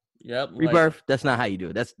 Yep. Rebirth, that's not how you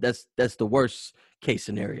do it. That's the worst case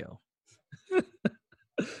scenario.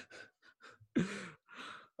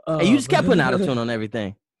 And you just kept putting auto-tune on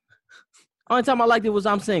everything. Only time I liked it was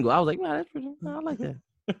I'm Single. I was like, man, that's pretty, I like that.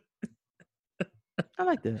 I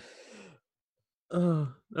like that. Oh,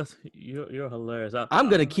 you're hilarious. I'm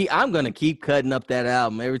gonna keep cutting up that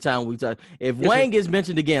album every time we talk. If Wayne gets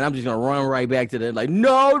mentioned again, I'm just gonna run right back to that. Like,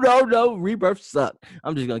 no, Rebirth sucked.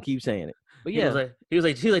 I'm just gonna keep saying it. But yeah, he was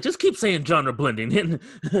like, just keep saying genre blending.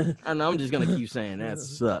 I know. I'm just gonna keep saying that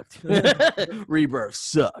sucked. Rebirth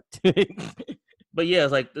sucked. But yeah,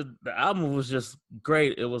 it's like the album was just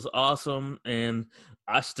great. It was awesome, and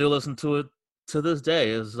I still listen to it to this day.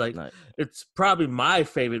 It's like It's probably my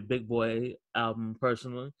favorite Big Boy album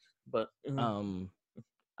personally. But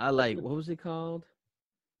I like, what was it called?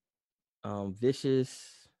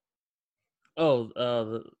 Vicious.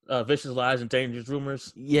 Vicious Lies and Dangerous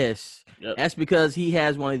Rumors. Yes, yep. That's because he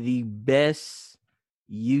has one of the best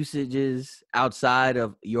usages outside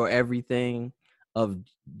of Your Everything of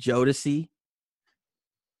Jodeci.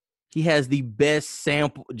 He has the best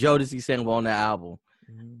Jodeci sample on the album.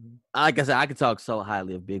 Mm-hmm. Like I said, I could talk so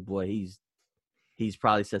highly of Big Boy. He's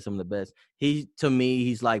probably said some of the best. To me,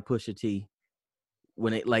 he's like Pusha T.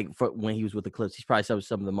 When he was with the Clips, he's probably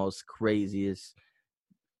some of the most craziest,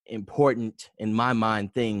 important in my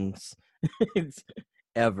mind things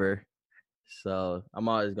ever. So I'm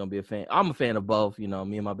always gonna be a fan. I'm a fan of both. You know,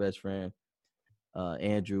 me and my best friend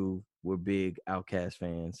Andrew were big Outkast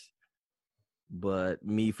fans. But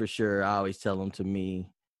me, for sure, I always tell him, to me,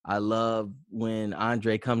 I love when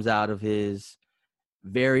Andre comes out of his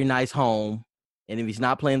very nice home, and if he's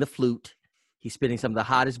not playing the flute, he's spitting some of the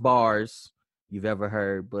hottest bars you've ever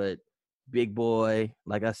heard. But Big Boy,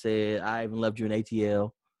 like I said, I even loved you in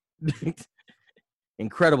ATL.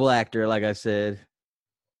 Incredible actor, like I said.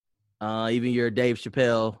 Even your Dave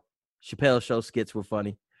Chappelle show skits were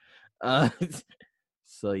funny.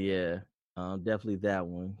 So, yeah, definitely that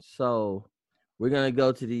one. So we're going to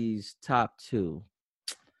go to these top two.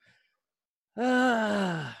 You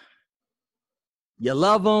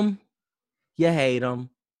love them. You hate them.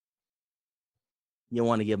 You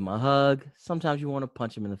want to give them a hug. Sometimes you want to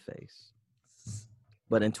punch them in the face.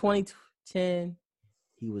 But in 2010,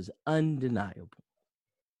 he was undeniable.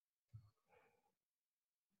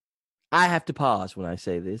 I have to pause when I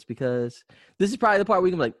say this because this is probably the part where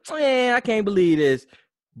you can be like, I can't believe this.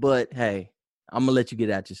 But, hey, I'm going to let you get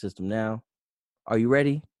out your system now. Are you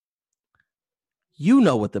ready? You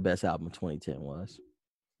know what the best album of 2010 was.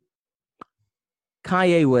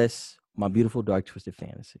 Kanye West, My Beautiful Dark Twisted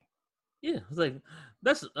Fantasy. Yeah, it's like,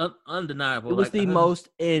 that's undeniable. It was the most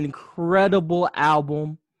incredible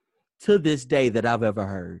album to this day that I've ever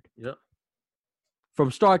heard. Yep.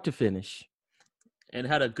 From start to finish. And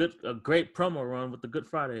had a great promo run with the Good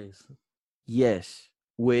Fridays. Yes,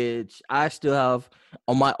 which I still have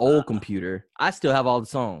on my old computer. I still have all the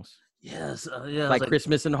songs. Yes, yeah. Like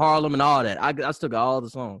Christmas in Harlem and all that. I still got all the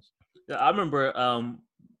songs. Yeah, I remember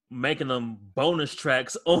making them bonus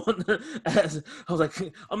tracks on. I was like,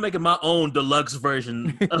 I'm making my own deluxe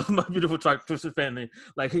version of My Beautiful Dark Twisted Fantasy.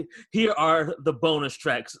 Like, here are the bonus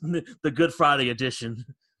tracks, the Good Friday edition.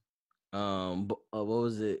 What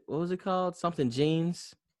was it? What was it called? Something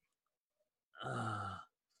Jeans.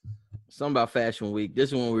 Something about Fashion Week. This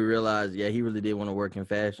is when we realized, yeah, he really did want to work in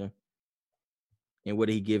fashion. And what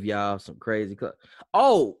did he give y'all? Some crazy.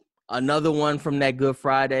 Oh, another one from that Good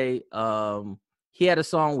Friday. He had a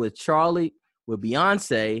song with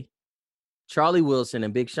Beyonce, Charlie Wilson,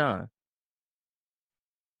 and Big Sean.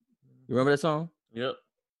 You remember that song? Yep.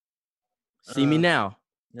 See Me Now.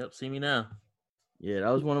 Yep. See Me Now. Yeah, that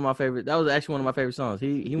was one of my favorite. That was actually one of my favorite songs.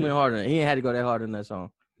 He went harder. He had to go that hard in that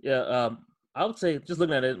song. Yeah, I would say, just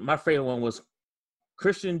looking at it, my favorite one was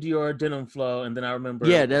Christian Dior Denim Flow, and then I remember.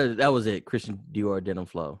 Yeah, that was it. Christian Dior Denim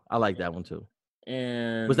Flow. I like that one too.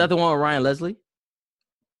 And was that the one with Ryan Leslie?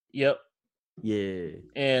 Yep. Yeah.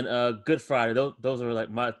 And Good Friday. Those are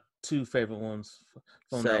like my two favorite ones.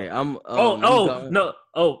 Say, I'm.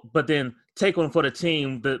 But then Take One for the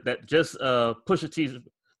Team. That just Pusha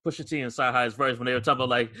T and Sci-Hi's verse when they were talking about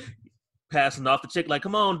like passing off the chick, like,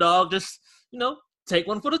 come on, dog, just take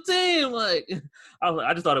one for the team. Like,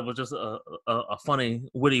 I just thought it was just a funny,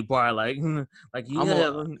 witty bar. Like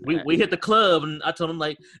we hit the club, and I told him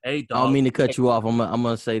like, hey, dog. I don't mean to cut you off. I'm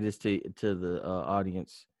gonna say this to the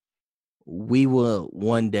audience. We will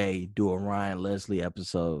one day do a Ryan Leslie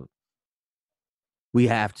episode. We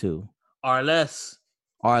have to. Or less.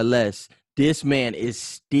 This man is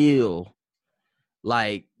still.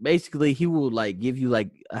 Like, basically, he will, like, give you,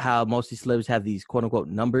 like, how most of these celebrities have these quote-unquote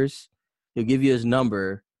numbers. He'll give you his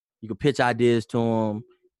number. You can pitch ideas to him.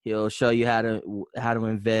 He'll show you how to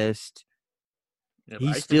invest. Yep,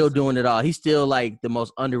 He's still doing it all. He's still like the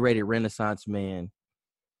most underrated Renaissance man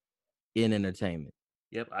in entertainment.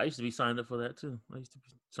 Yep, I used to be signed up for that too. I used to be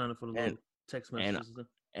signed up for the little text messages.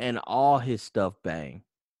 And all his stuff bang.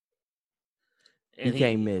 And he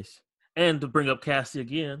can't miss. And to bring up Cassie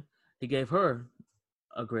again, he gave her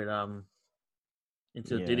a great album.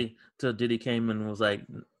 Until Diddy came and was like,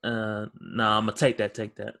 "Nah, I'm gonna take that."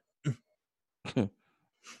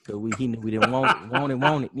 So we didn't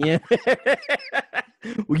want it. Yeah.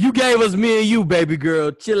 Well, you gave us me and you, baby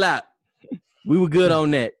girl. Chill out. We were good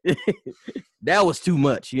on that. That was too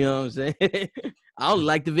much. You know what I'm saying? I only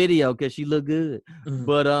like the video because she looked good.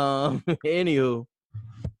 But anywho,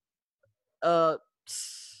 oh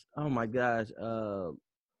my gosh,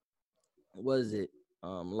 what is it?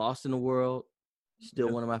 Lost in the World. Still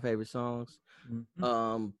one of my favorite songs.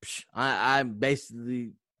 I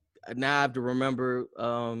basically now I have to remember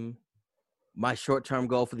my short-term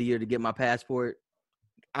goal for the year to get my passport.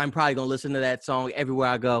 I'm probably gonna listen to that song everywhere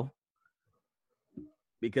I go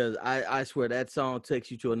because I swear that song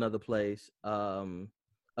takes you to another place.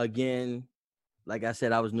 Again, like I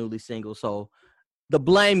said, I was newly single, so The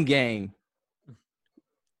Blame Game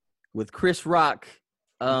with Chris Rock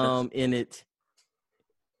in it.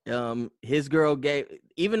 His girl gave,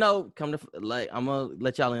 even though I'm gonna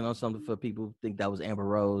let y'all in on something for people who think that was Amber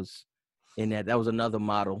Rose in that was another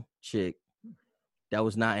model chick. That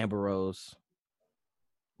was not Amber Rose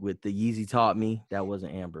with the Yeezy Taught Me. That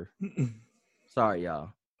wasn't Amber. Sorry,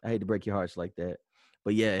 y'all. I hate to break your hearts like that.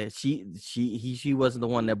 But yeah, she wasn't the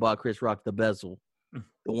one that bought Chris Rock the bezel.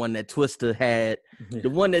 The one that Twista had. The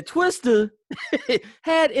one that Twista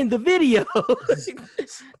had in the video. That's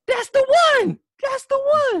the one. That's the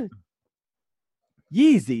one.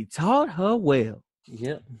 Yeezy taught her well.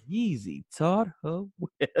 Yep. Yeezy taught her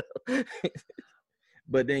well.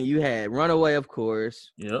 But then you had Runaway, of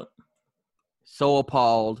course. Yep. So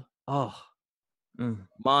Appalled. Oh.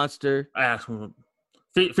 Monster. I asked him,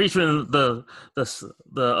 featuring the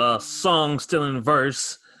song still in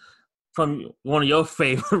verse from one of your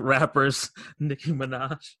favorite rappers, Nicki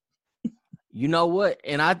Minaj. You know what?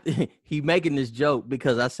 And he making this joke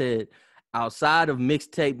because I said, outside of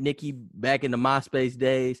mixtape Nicki back in the MySpace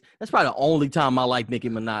days, that's probably the only time I like Nicki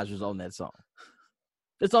Minaj was on that song.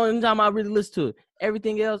 That's the only time I really listened to it.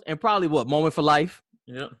 Everything else, and probably Moment for Life.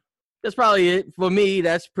 Yeah. That's probably it. For me,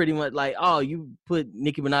 that's pretty much like, oh, you put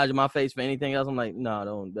Nicki Minaj in my face for anything else? I'm like, no,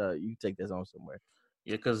 don't. You take this on somewhere.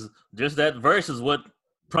 Yeah, because just that verse is what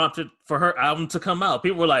prompted for her album to come out.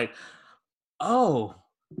 People were like, oh,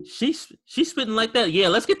 she's spitting like that. Yeah,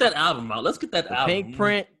 let's get that album out. Let's get that album. Pink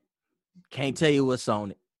Print. Can't tell you what's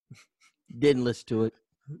on it. Didn't listen to it.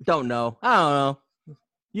 Don't know. I don't know.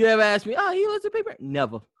 You ever asked me, oh, you listen to Pink Print?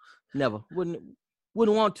 Never. Wouldn't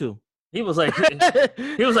want to. He was like,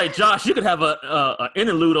 Josh, you could have a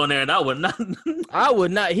interlude on there, and I would not. I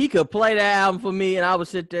would not. He could play that album for me, and I would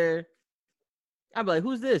sit there. I'd be like,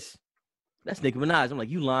 who's this? That's Nicki Minaj. I'm like,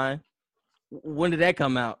 you lying. When did that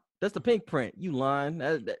come out? That's the Pink Print. You lying.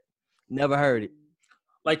 That never heard it.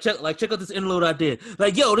 Check out this interlude I did.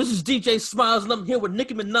 Like, yo, this is DJ Smiles, and I'm here with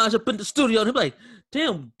Nicki Minaj up in the studio. And he'll be like,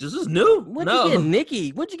 damn, this is new. What'd you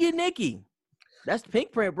get, Nicki? That's the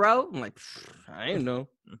Pink Print, bro. I'm like, I didn't know.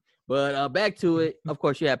 But back to it. Of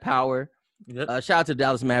course, you had Power. Yep. Shout out to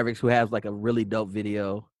Dallas Mavericks, who has like a really dope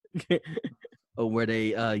video where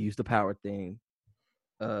they use the Power thing.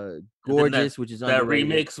 Gorgeous, which is that underrated.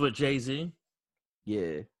 remix with Jay-Z.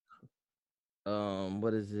 Yeah.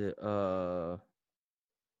 What is it?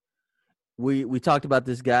 We talked about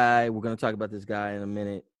this guy. We're going to talk about this guy in a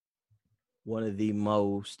minute. One of the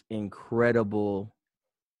most incredible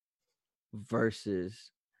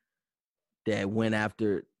verses that went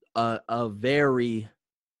after a very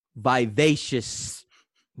vivacious,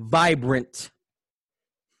 vibrant,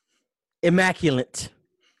 immaculate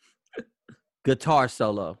guitar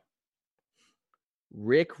solo.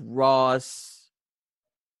 Rick Ross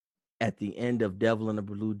at the end of Devil in a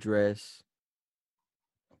Blue Dress.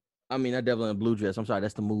 I mean, not Devil in a Blue Dress. I'm sorry,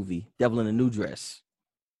 that's the movie. Devil in a New Dress.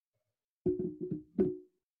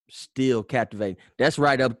 Still captivating. That's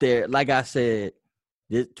right up there. Like I said,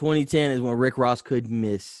 2010 is when Rick Ross couldn't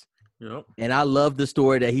miss. Yep. And I love the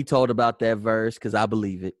story that he told about that verse because I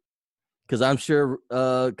believe it. Because I'm sure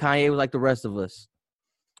Kanye was like the rest of us.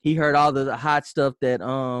 He heard all the hot stuff that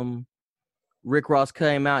Rick Ross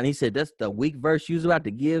came out and he said, that's the weak verse you was about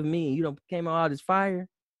to give me. You came out all this fire.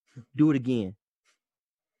 Do it again.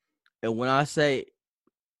 And when I say,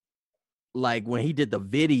 like, when he did the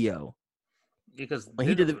video, Because when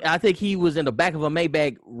he did, I think he was in the back of a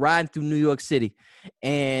Maybach riding through New York City,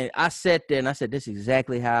 and I sat there and I said, "This is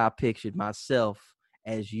exactly how I pictured myself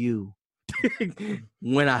as you."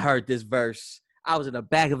 When I heard this verse, I was in the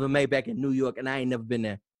back of a Maybach in New York, and I ain't never been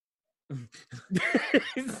there.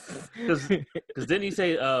 Because didn't he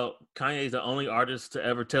say Kanye's the only artist to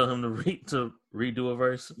ever tell him to redo a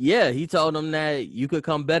verse? Yeah, he told him that you could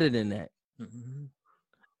come better than that. Mm-hmm.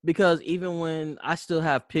 Because even when I still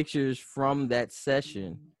have pictures from that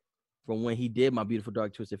session, from when he did My Beautiful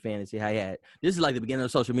Dark Twisted Fantasy, I had, this is like the beginning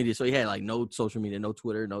of social media, so he had like no social media, no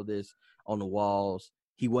Twitter, no this on the walls.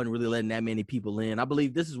 He wasn't really letting that many people in. I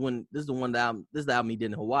believe this is the album he did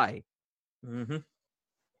in Hawaii. Mm-hmm.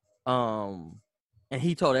 And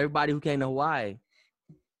he told everybody who came to Hawaii,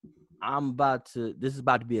 this is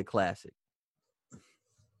about to be a classic.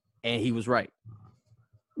 And he was right.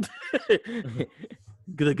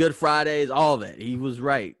 The Good Fridays, all that. He was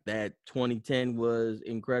right. That 2010 was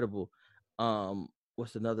incredible.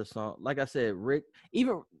 What's another song? Like I said, Rick,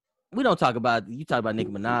 even we don't talk about, you talk about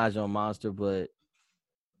Nicki Minaj on Monster, but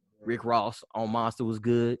Rick Ross on Monster was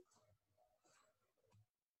good.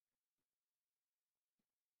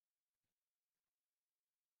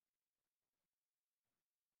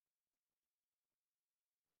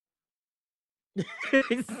 I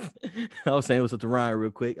was saying what's up to Ryan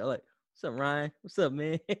real quick. I like, what's up, Ryan? What's up,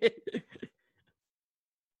 man?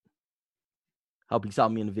 Hope you saw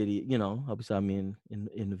me in the video, hope you saw me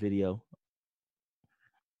in the video.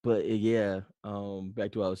 But yeah,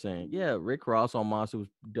 back to what I was saying. Yeah, Rick Ross on Monster was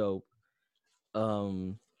dope.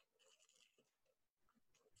 Man,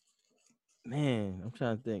 I'm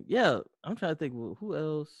trying to think. Yeah, I'm trying to think who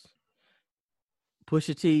else.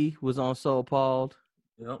 Pusha T was on So Appalled.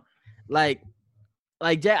 Yep. Like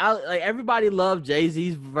everybody loved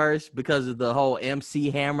Jay-Z's verse because of the whole MC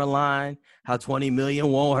Hammer line, how 20 million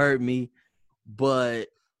won't hurt me. But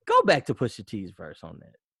go back to Pusha T's verse on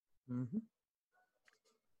that. Mm-hmm.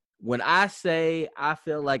 When I say I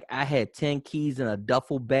feel like I had 10 keys in a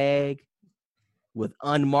duffel bag with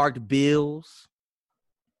unmarked bills,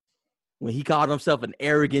 when he called himself an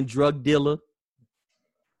arrogant drug dealer,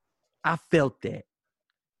 I felt that.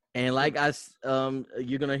 And like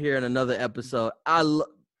you're going to hear in another episode,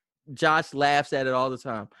 Josh laughs at it all the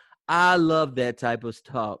time. I love that type of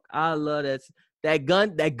talk. I love that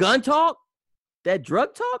gun talk, that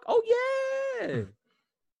drug talk. Oh, yeah.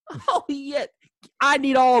 Oh, yeah. I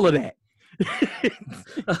need all of that.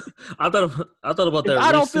 I thought about that.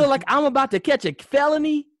 I don't feel like I'm about to catch a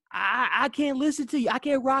felony. I can't listen to you. I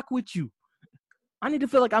can't rock with you. I need to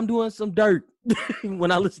feel like I'm doing some dirt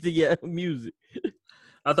when I listen to your music.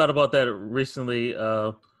 I thought about that recently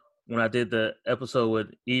when I did the episode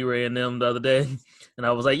with E-Ray and them the other day. And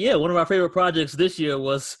I was like, yeah, one of our favorite projects this year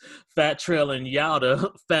was Fat Trail and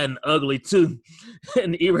Yowda, Fat and Ugly too.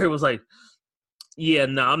 And E-Ray was like, yeah,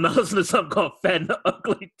 no, I'm not listening to something called Fat and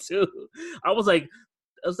Ugly too. I was like,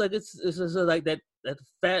 it's just like that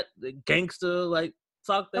fat gangster like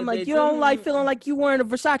talk. I'm like, you don't like feeling like you wearing a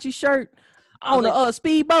Versace shirt on a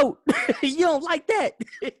speedboat. You don't like that.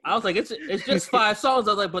 I was like, it's just 5 songs.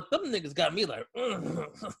 I was like, but them niggas got me like.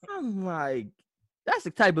 I'm like, that's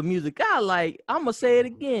the type of music I like. I'm gonna say it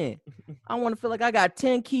again. I want to feel like I got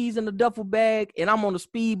 10 keys in the duffel bag and I'm on a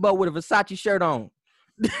speedboat with a Versace shirt on.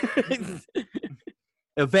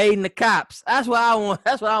 Evading the cops. That's what I want.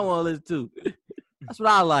 That's what I want to listen to. That's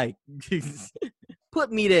what I like.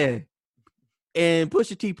 Put me there. And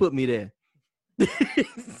Pusha T put me there.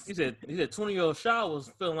 He said 20-year-old Shaw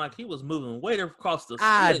was feeling like he was moving way across the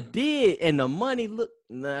I did. And the money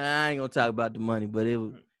I ain't gonna talk about the money, but it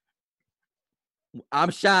was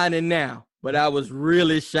I'm shining now, but I was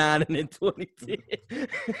really shining in 2010.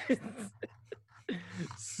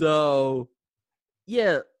 So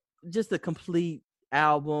yeah, just a complete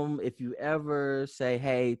album. If you ever say,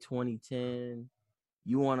 hey, 2010,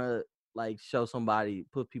 you want to like show somebody,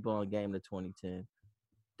 put people on game to 2010,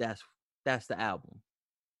 that's the album.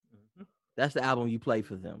 Mm-hmm. That's the album you play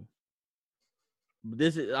for them.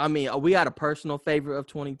 This is, I mean, we got a personal favorite of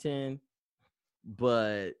 2010,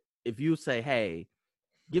 but if you say, hey,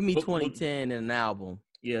 give me 2010 and an album,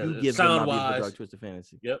 yeah, you give sound them My Beautiful wise. Dark Twisted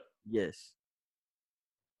Fantasy. Yep. Yes.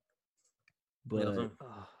 But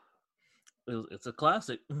it's a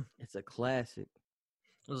classic. It's a classic.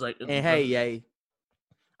 It was like, and hey, Ye,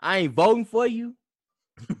 I ain't voting for you,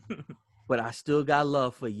 but I still got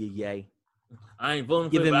love for you, Ye. I ain't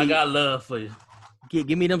voting for you, but I got love for you.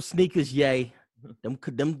 Give me them sneakers, Ye.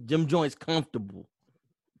 Them joints comfortable.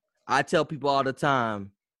 I tell people all the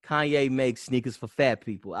time, Kanye makes sneakers for fat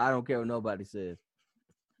people. I don't care what nobody says.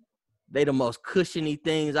 They the most cushiony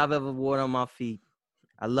things I've ever worn on my feet.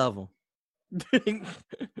 I love them.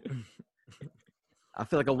 I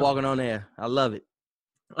feel like I'm walking on air. I love it.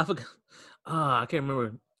 I forgot. I can't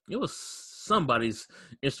remember. It was somebody's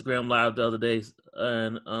Instagram live the other day,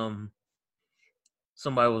 and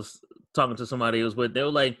somebody was talking to somebody who was with. They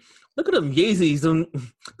were like, "Look at them Yeezys.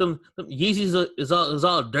 Them Yeezys is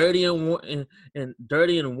all dirty and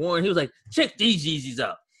dirty and worn." He was like, "Check these Yeezys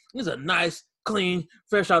out. These are nice, clean,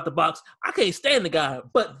 fresh out the box. I can't stand the guy,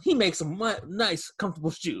 but he makes some nice,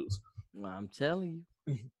 comfortable shoes." Well, I'm telling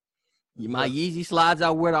you. My Yeezy slides I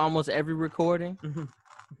wear to almost every recording.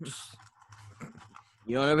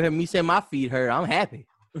 You don't ever hear me say my feet hurt. I'm happy.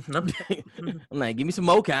 I'm like, give me some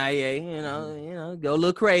more Kanye. You know, go a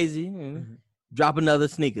little crazy. Drop another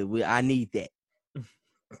sneaker. I need that.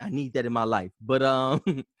 I need that in my life. But I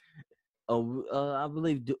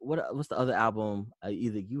believe what's the other album?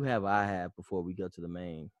 Either you have or I have before we go to the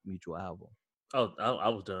main mutual album. Oh, I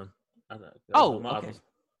was done. Okay. Album.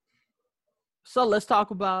 So let's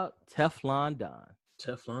talk about Teflon Don.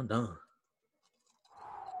 Teflon Don.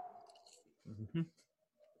 Mm-hmm.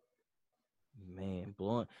 Man,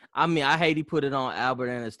 blowing. I mean, I hate he put it on Albert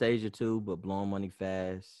Anastasia too, but Blowing Money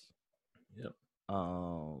Fast. Yep.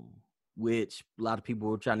 Which a lot of people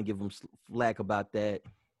were trying to give him flack about that.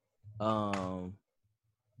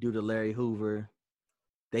 Due to Larry Hoover,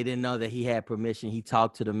 they didn't know that he had permission. He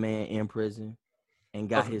talked to the man in prison and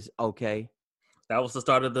got his okay. That was the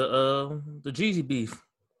start of the Jeezy beef.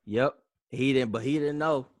 Yep, he didn't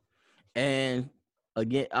know. And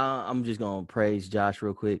again, I'm just gonna praise Josh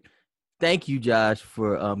real quick. Thank you, Josh,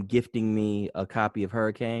 for gifting me a copy of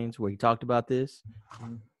Hurricanes where he talked about this.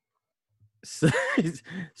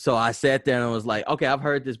 So I sat there and was like, okay, I've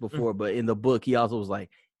heard this before, but in the book, he also was like,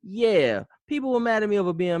 yeah, people were mad at me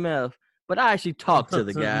over BMF, but I actually talked to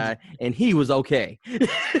the guy and he was okay.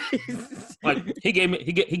 Like he gave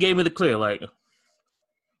me the clear, like,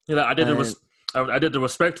 you know, I did the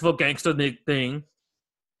respectful gangster thing.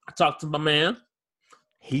 I talked to my man.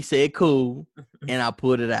 He said cool, and I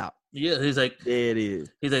put it out. Yeah, he's like, there it is.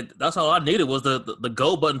 He's like, that's all I needed was the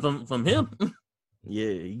go button from him. Yeah,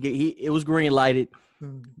 it was green lighted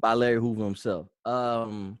by Larry Hoover himself.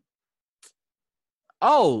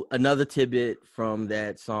 Another tidbit from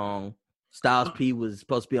that song. Styles P was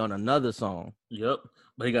supposed to be on another song. Yep,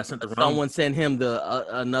 but he got sent the wrong. Someone sent him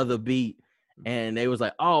another beat, and they was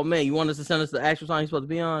like, "Oh man, you want us to send us the actual song he's supposed to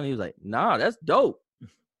be on?" He was like, "Nah, that's dope.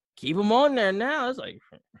 Keep him on there now." It's like,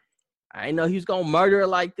 I didn't know he was gonna murder it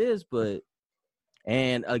like this, but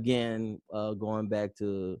and again, going back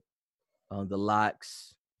to the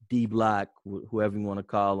Locks, D Block, whoever you want to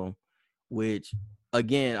call them, which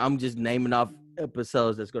again, I'm just naming off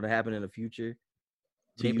episodes that's gonna happen in the future.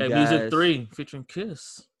 Deep Music 3 featuring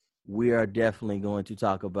Kiss. We are definitely going to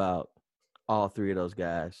talk about all three of those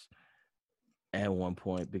guys at one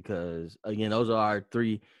point because again, those are our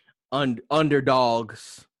three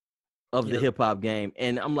underdogs of the hip hop game,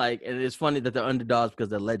 and I'm like, and it's funny that they're underdogs because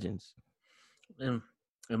they're legends. And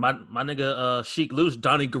my nigga Sheek Louch,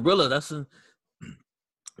 Donnie Gorilla, that's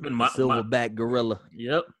my Silverback Gorilla.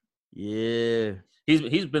 Yep. Yeah.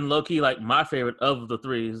 He's been low key like my favorite of the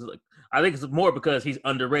three. Like, I think it's more because he's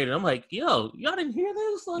underrated. I'm like, yo, y'all didn't hear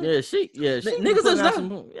this? Like, Sheek niggas is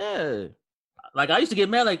not. Like I used to get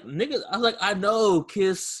mad, like niggas. I was like, I know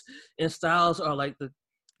Kiss and Styles are like the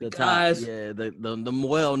guys. Top, the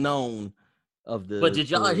well known of the. But did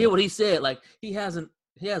y'all hear what he said? Like he has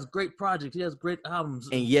great projects. He has great albums.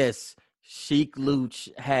 And yes, Sheek Louch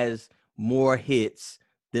has more hits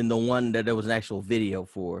than the one that there was an actual video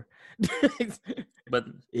for. But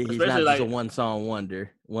he's not just a one song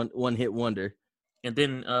wonder, one hit wonder. And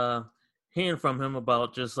then hearing from him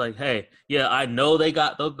about just like, hey, yeah, I know they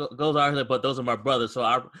got those artists, but those are my brothers, so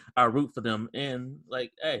I root for them. And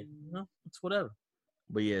like, hey, it's whatever.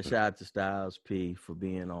 But yeah, shout out to Styles P for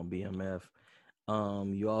being on BMF.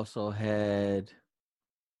 You also had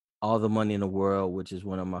All the Money in the World, which is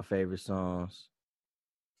one of my favorite songs.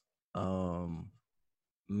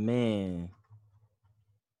 Man,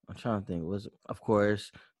 I'm trying to think. Of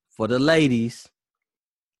course, for the ladies,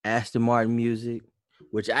 Aston Martin music,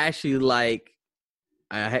 which I actually like.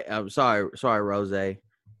 I'm sorry, Rose.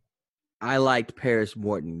 I liked Paris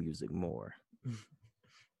Morton music more.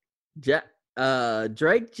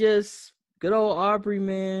 Drake just good old Aubrey,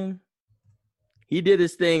 man. He did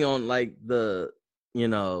his thing on like the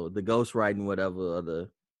ghostwriting, whatever other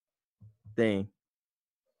thing.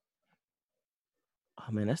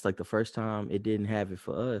 Oh man, that's like the first time it didn't have it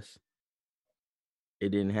for us. It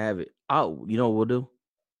didn't have it. Oh, you know what we'll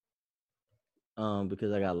do?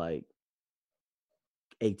 Because I got like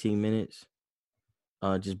 18 minutes.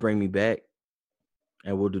 Just bring me back,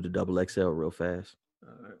 and we'll do the double XL real fast. All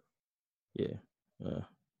right. Yeah.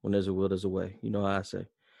 When there's a will, there's a way. You know how I say.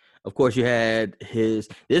 Of course, you had his.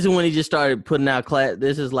 This is when he just started putting out class.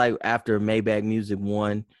 This is like after Maybach Music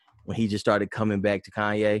 1, when he just started coming back to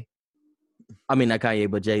Kanye. I mean, not Kanye,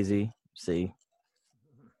 but Jay-Z. See,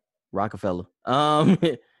 Rockefeller. Yeah,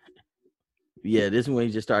 this is when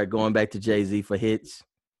he just started going back to Jay-Z for hits.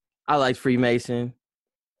 I like Freemason.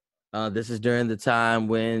 This is during the time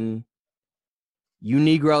when you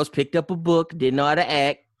Negroes picked up a book, didn't know how to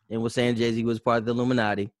act, and was saying Jay-Z was part of the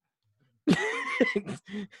Illuminati.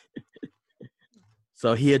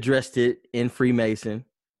 So he addressed it in Freemason.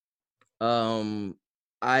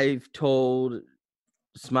 I've told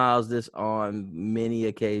Smiles this on many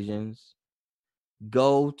occasions.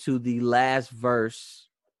 Go to the last verse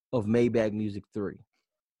of Maybach Music 3.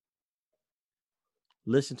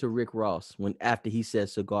 Listen to Rick Ross after he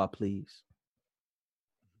says "Cigar, please."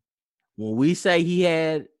 When we say he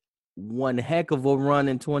had one heck of a run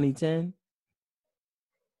in 2010,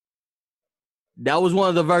 that was one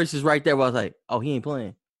of the verses right there where I was like, oh, he ain't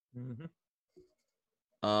playing. Mm-hmm.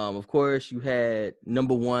 Of course, you had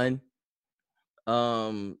number one.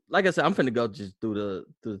 Like I said, I'm finna go just through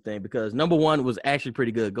the thing because number one was actually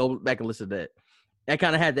pretty good. Go back and listen to that. That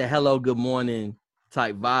kind of had the hello, good morning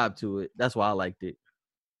type vibe to it. That's why I liked it.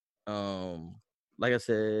 Like I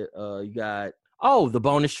said, you got the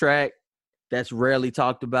bonus track that's rarely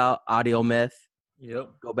talked about, Audio Meth. Yep.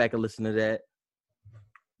 Go back and listen to that.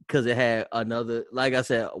 Because it had another, like I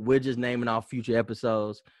said, we're just naming off future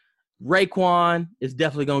episodes. Raekwon is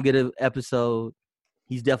definitely gonna get an episode.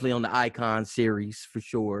 He's definitely on the Icon series for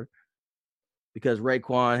sure. Because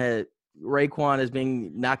Raekwon has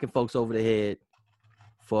been knocking folks over the head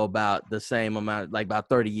for about the same amount, like about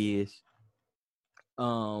 30 years.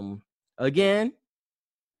 Again,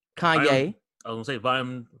 Kanye. I was gonna say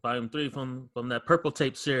volume 3 from that Purple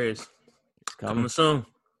Tape series. It's coming soon.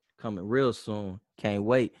 Coming real soon. Can't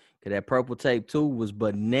wait. Cause that Purple Tape 2 was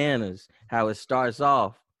bananas. How it starts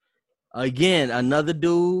off. Again, another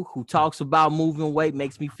dude who talks about moving weight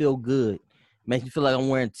makes me feel good. Makes me feel like I'm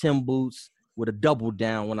wearing Tim boots with a double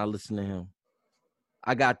down when I listen to him.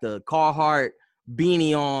 I got the Carhartt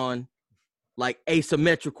beanie on, like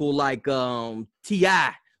asymmetrical, like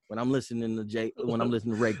T.I. when I'm listening to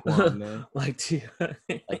Raekwon, man. Like T.I.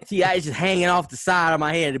 Like T.I. is just hanging off the side of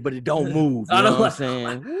my head, but it don't move. You know what I'm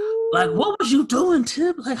saying? Like, what was you doing,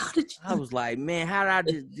 Tip? Like, how did you? I was like, man, how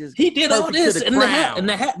did I just he did all this and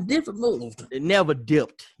the hat never moved. It never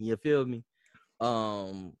dipped. You feel me?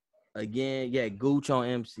 Again, yeah, Gooch on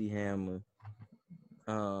MC Hammer.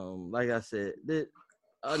 Like I said,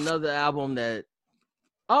 another album that,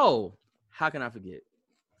 how can I forget?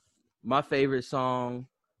 My favorite song,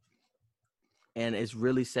 and it's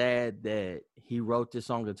really sad that he wrote this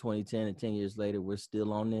song in 2010 and 10 years later, we're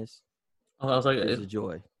still on this. Oh, I was like, Tears of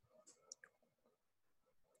Joy.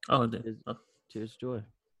 Oh, Tears of Joy.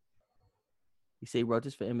 He said he wrote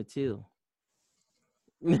this for Emmett Till.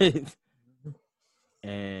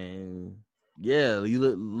 And yeah, you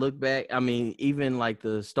look back. I mean, even like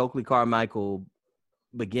the Stokely Carmichael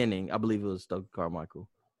beginning, I believe it was Stokely Carmichael.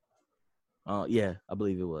 Yeah, I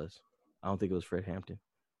believe it was. I don't think it was Fred Hampton.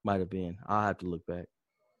 Might have been. I'll have to look back.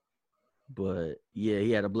 But yeah, he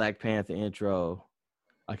had a Black Panther intro.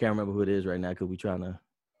 I can't remember who it is right now because we're trying to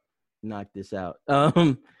knock this out.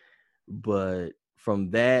 But from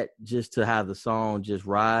that, just to have the song just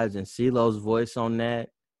rise and CeeLo's voice on that,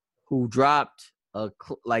 who dropped I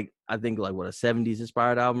think a 70s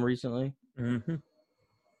inspired album recently.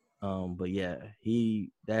 Mm-hmm. But yeah,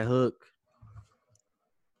 that hook,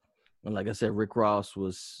 and like I said, Rick Ross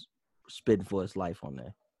was spitting for his life on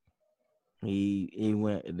that. He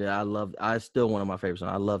went. I still one of my favorite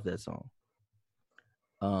songs. I love that song.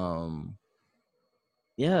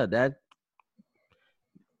 Yeah, that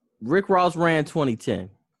Rick Ross ran 2010,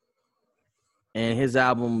 and his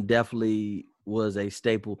album definitely was a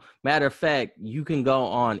staple. Matter of fact, you can go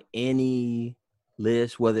on any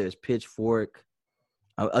list, whether it's Pitchfork.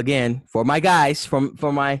 Again, for my guys, for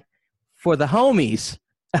the homies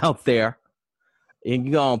out there, and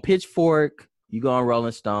you go on Pitchfork, you go on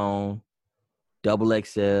Rolling Stone, Double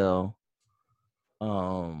XL,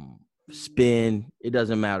 Spin. It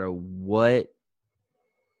doesn't matter what,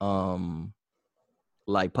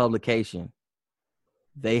 like publication.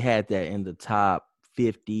 They had that in the top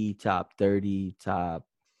 50, top 30, top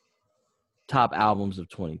albums of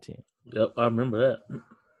 2010. Yep, I remember that.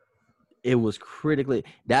 It was critically.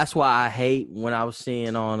 That's why I hate when I was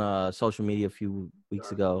seeing on social media a few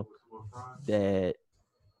weeks ago that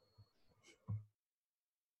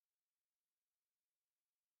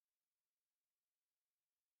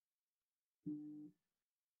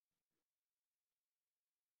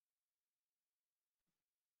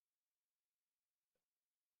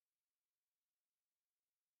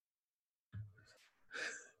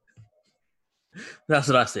That's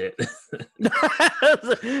what I said.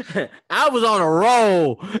 I was on a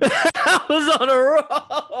roll. I was on a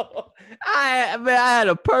roll. I had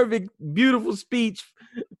a perfect, beautiful speech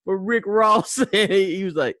for Rick Ross. And he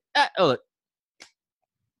was like, look.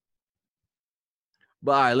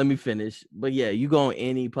 But all right, let me finish. But yeah, you go on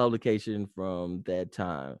any publication from that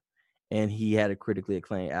time, and he had a critically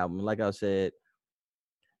acclaimed album. Like I said,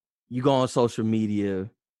 you go on social media,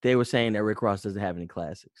 they were saying that Rick Ross doesn't have any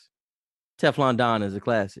classics. Teflon Don is a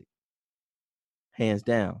classic, hands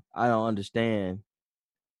down. I don't understand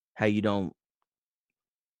how you don't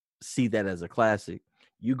see that as a classic.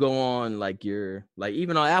 You go on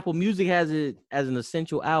even on Apple Music has it as an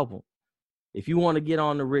essential album. If you want to get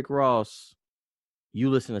on to Rick Ross, you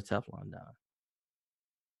listen to Teflon Don.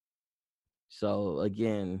 So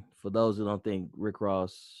again, for those who don't think Rick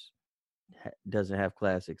Ross doesn't have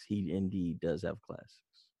classics, he indeed does have classics.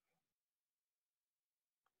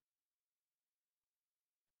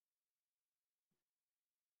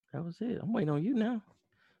 That was it. I'm waiting on you now.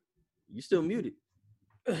 You still muted.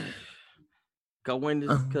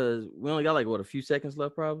 Because we only got a few seconds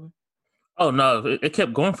left, probably. Oh no, it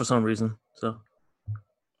kept going for some reason. So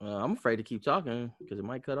I'm afraid to keep talking because it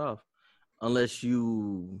might cut off, unless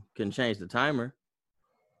you can change the timer.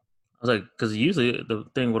 I was like, because usually the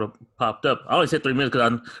thing would have popped up. I only said 3 minutes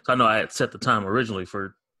because I know I had set the time originally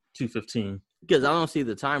for 2:15. Because I don't see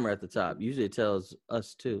the timer at the top. Usually it tells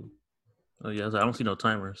us too. Oh yeah, I don't see no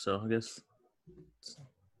timer, so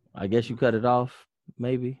I guess you cut it off,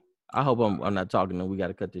 maybe. I hope I'm not talking and we got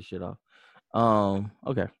to cut this shit off.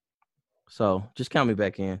 Okay. So just count me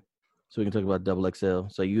back in so we can talk about Double XL.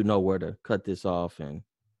 So you know where to cut this off and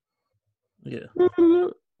just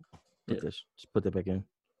put that back in.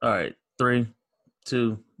 All right, 3,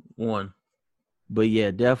 2, 1. But yeah,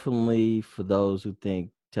 definitely for those who think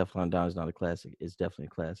Teflon Don is not a classic, it's definitely a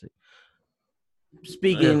classic.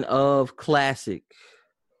 Speaking of classic,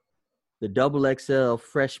 the Double XL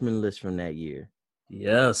freshman list from that year.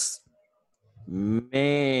 Yes.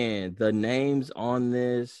 Man, the names on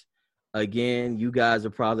this, again, you guys are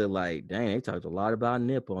probably like, dang, they talked a lot about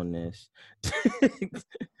Nip on this.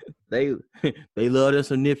 They love us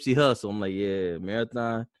some Nipsey Hussle. I'm like, yeah,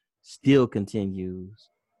 Marathon still continues.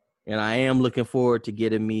 And I am looking forward to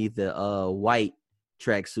getting me the white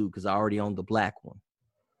tracksuit because I already own the black one.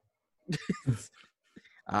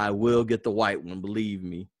 I will get the white one, believe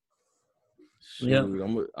me. Yeah,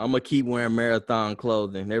 I'm gonna keep wearing Marathon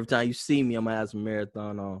clothing. Every time you see me, I'm gonna have some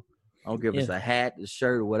Marathon on. I don't care if it's a hat, a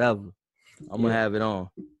shirt, or whatever. I'm gonna have it on.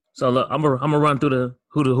 So look, I'm gonna run through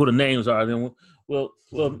who the names are. Then we'll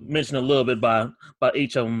mention a little bit by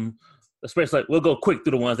each of them. Especially we'll go quick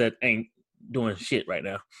through the ones that ain't doing shit right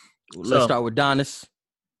now. Let's start with Donis.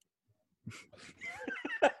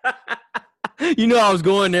 You know I was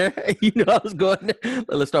going there. Let's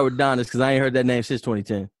start with Donis because I ain't heard that name since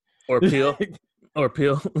 2010. Or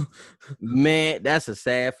Peel. Man, that's a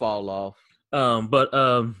sad fall off.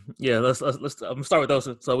 Yeah, let's I'm gonna start with those.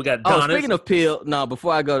 So we got Donis. Speaking of Peel, no,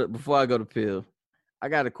 before I go to Peel, I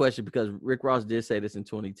got a question because Rick Ross did say this in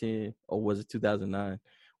 2010 or was it 2009,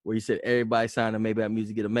 where he said everybody signed a Maybach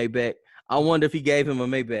music get a Maybach. I wonder if he gave him a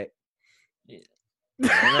Maybach. Yeah.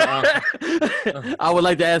 I would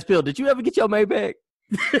like to ask Peel, did you ever get your Maybach?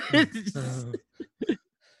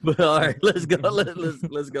 But all right, let's go.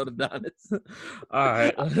 Let's go to Donis. All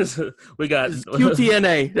right, we got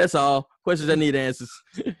QTNA. That's all. Questions that need answers.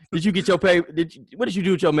 Did you get your pay? What did you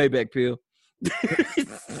do with your Maybach, Peel?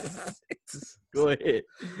 Go ahead.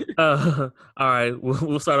 All right,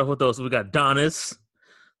 we'll start off with those. So we got Donis,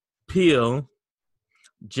 Peel,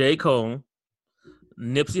 J. Cole,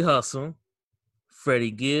 Nipsey Hussle, Freddie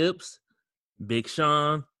Gibbs, Big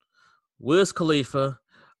Sean, Wiz Khalifa,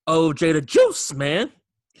 OJ the Juice Man,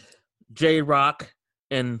 J-Rock,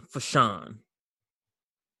 and Fashawn.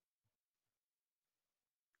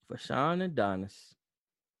 Fashawn and Donis.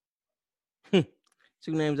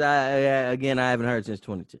 Two names I haven't heard since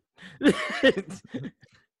 2010.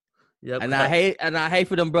 Yep. And I hate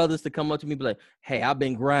for them brothers to come up to me and be like, "Hey, I've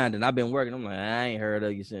been grinding, I've been working." I'm like, I ain't heard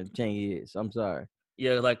of you since 10 years. I'm sorry.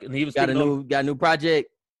 Yeah, like, and he was got a new project.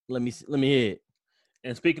 Let me hear it.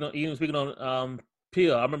 And speaking on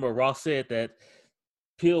Peel, I remember Ross said that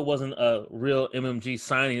Peel wasn't a real MMG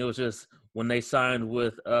signing. It was just when they signed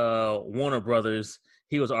with Warner Brothers,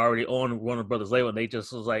 he was already on Warner Brothers label. And they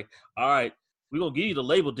just was like, "All right, we're gonna give you the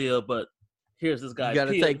label deal, but here's this guy." You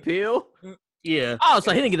gotta take Peel. Yeah. Oh,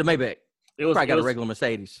 so he didn't get a Maybach. Probably got a regular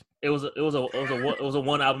Mercedes. It was a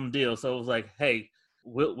one album deal. So it was like, hey,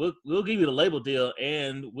 we'll give you the label deal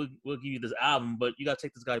and we'll give you this album, but you gotta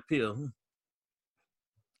take this guy Peel.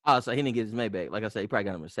 Oh, so he didn't get his Maybach. Like I said, he probably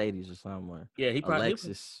got a Mercedes or something. Yeah, he probably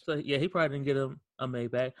Lexus. he probably didn't get a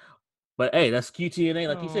Maybach. But hey, that's QTNA.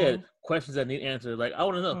 Like you said, questions that need answers. Like I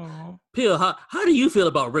want to know, Peel, how do you feel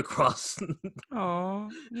about Rick Ross? Oh,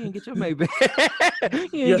 you didn't get your Maybach.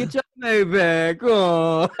 You didn't get your Maybach.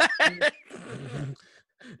 Oh.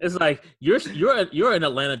 It's like you're in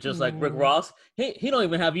Atlanta just like Rick Ross. He don't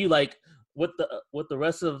even have you like with the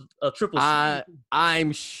rest of Triple C.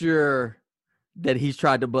 I'm sure that he's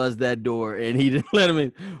tried to buzz that door and he didn't let him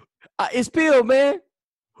in. It's Peel, man.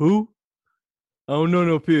 Who? I don't know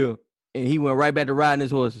no Peel. And he went right back to riding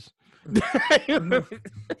his horses. I don't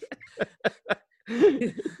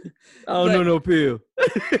know no Peel.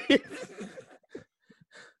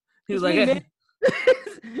 He was like, hey.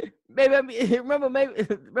 Remember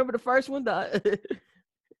the first one?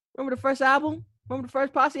 Remember the first album? Remember the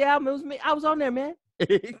first Posse album? It was me. I was on there, man.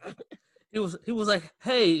 He was like,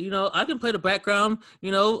 hey, I can play the background,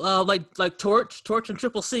 like Torch and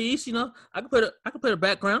Triple C's, I can play the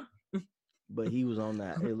background. But he was on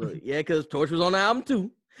that. Hey, look, yeah, because Torch was on the album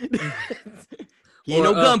too. He ain't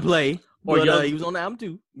no gunplay, but he was on the album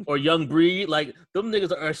too. Or Young Breed, like them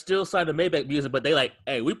niggas are still signing Maybach music, but they like,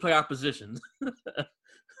 hey, we play our positions.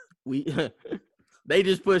 They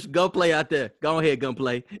just push Gunplay out there. Go ahead,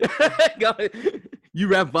 Gunplay. Go ahead. You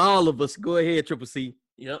rap for all of us. Go ahead, Triple C.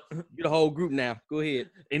 Yep, you're the whole group now. Go ahead.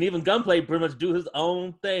 And even Gunplay pretty much do his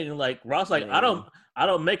own thing. Like Ross, like I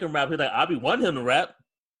don't make him rap. He's like I be wanting him to rap.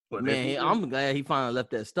 But man, I'm glad he finally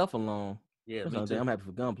left that stuff alone. Yeah, I'm happy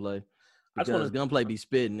for Gunplay because Gunplay be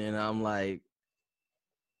spitting, and I'm like,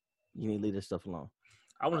 you need to leave this stuff alone.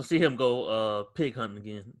 I want to see him go pig hunting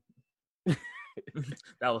again.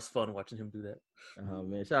 That was fun watching him do that. Oh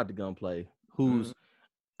man, shout out to Gunplay, who's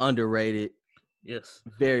underrated. Yes,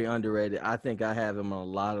 very underrated. I think I have him on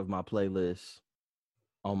a lot of my playlists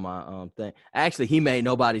on my thing. Actually, he made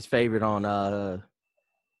nobody's favorite on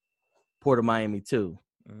Port of Miami too.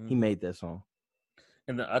 He made that song.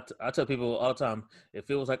 And I tell people all the time, if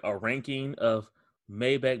it was like a ranking of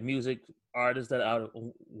Maybach music artists that I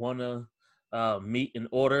want to meet in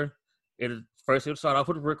order, it would start off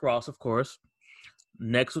with Rick Ross, of course.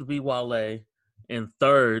 Next would be Wale. And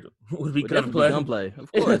third would be Gunplay.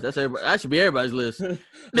 Of course, that should be everybody's list.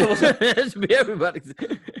 That should be everybody's.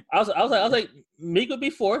 I was like, Meek would be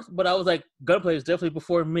fourth, but I was like, Gunplay is definitely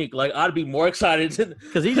before Meek. Like, I'd be more excited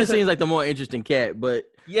because he just seems like the more interesting cat. But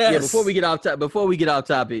yes. Yeah, before we get off topic,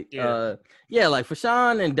 like for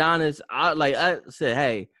Sean and Donis, I said,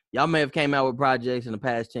 hey, y'all may have came out with projects in the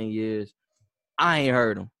past 10 years. I ain't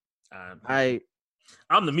heard them.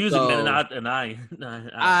 I'm the music man, and I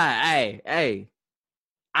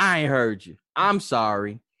ain't heard you. I'm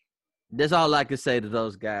sorry. That's all I can say to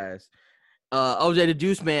those guys. OJ the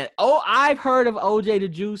Juice Man. Oh, I've heard of OJ the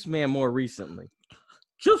Juice Man more recently.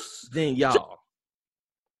 Juice than y'all.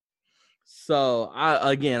 So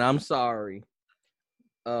I'm sorry.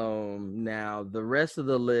 Now the rest of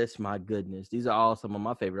the list, my goodness, these are all some of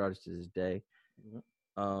my favorite artists to this day.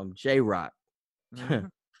 J-Rock.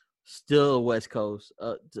 Still West Coast.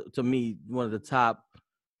 To me, one of the top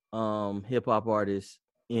hip hop artists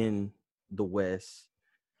in the West.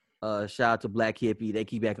 Shout out to Black Hippie. They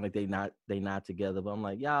keep acting like they not together, but I'm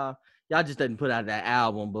like, y'all just didn't put out that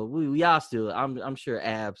album, but y'all still. I'm sure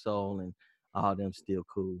Ab-Soul and all them still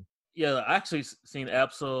cool. Yeah, I actually seen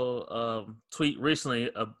Ab-Soul tweet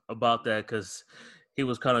recently about that because he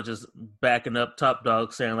was kind of just backing up Top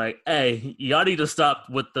Dog, saying like, "Hey, y'all need to stop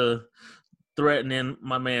with the threatening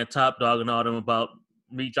my man Top Dog and all them about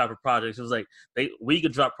me dropping projects." It was like we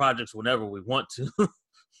can drop projects whenever we want to.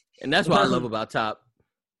 And that's what I love about Top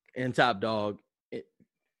and Top Dog,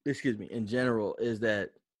 in general, is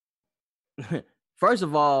that, first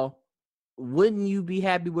of all, wouldn't you be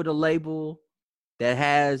happy with a label that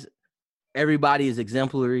has everybody is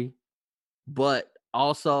exemplary, but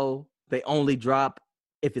also they only drop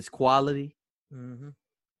if it's quality? Mm-hmm.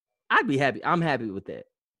 I'd be happy. I'm happy with that.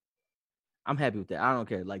 I don't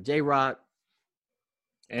care. Like J-Rock.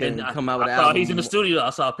 And come out with I saw he's in the studio. I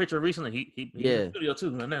saw a picture recently. He's in the studio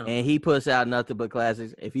too right now. And he puts out nothing but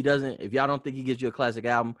classics. If y'all don't think he gives you a classic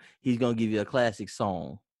album, he's gonna give you a classic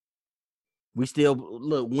song. We still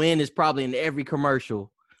look. Win is probably in every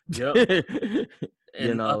commercial. Yep.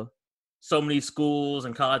 And, so many schools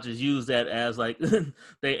and colleges use that as like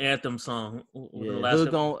their anthem song. Yeah,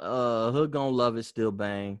 Hood Gonna Love It still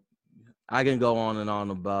bang. I can go on and on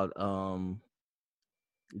about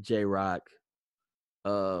J-Rock.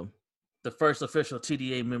 The first official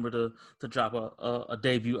TDA member to drop a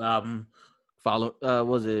debut album.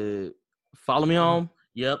 Was it Follow Me Home?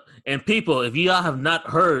 Yep. And people, if y'all have not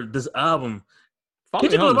heard this album, Follow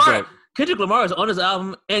Me Home is dope. Kendrick Lamar is on this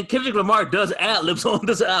album, and Kendrick Lamar does ad-libs on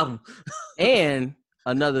this album. And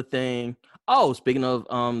another thing. Oh, speaking of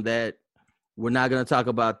that, we're not gonna talk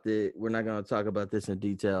about this in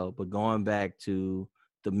detail, but going back to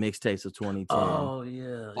the mixtapes of 2010. Oh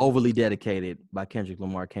yeah. Overly Dedicated by Kendrick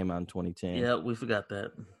Lamar came out in 2010. Yeah, we forgot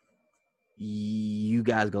that. You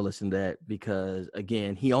guys go listen to that because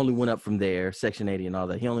again, he only went up from there, Section 80 and all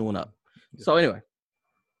that. He only went up. Yeah. So anyway,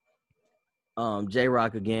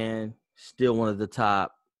 J-Rock again, still one of the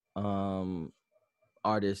top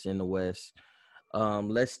artists in the West.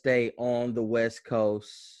 Let's stay on the West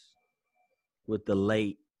Coast with the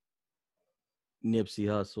late Nipsey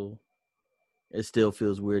Hussle. It still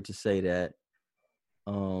feels weird to say that.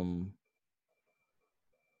 Y'all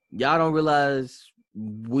don't realize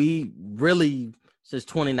we really, since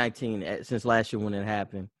 2019, since last year when it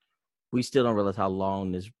happened, we still don't realize how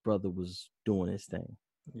long this brother was doing his thing.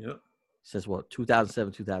 Yep. Since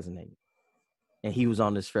 2007, 2008. And he was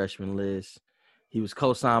on this freshman list. He was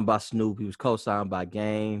co-signed by Snoop. He was co-signed by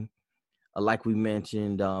Game. Like we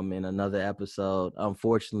mentioned in another episode,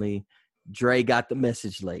 unfortunately, Dre got the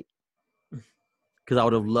message late. Because I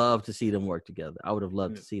would have loved to see them work together. I would have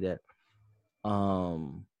loved to see that.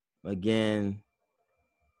 Again,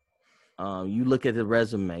 you look at the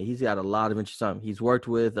resume. He's got a lot of interesting. He's worked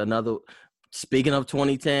with speaking of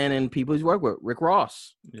 2010 and people he's worked with, Rick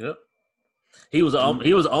Ross. Yep. He was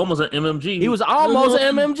almost an MMG. He was almost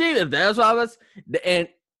an MMG. That's why I was. And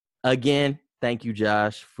again, thank you,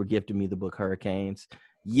 Josh, for gifting me the book Hurricanes.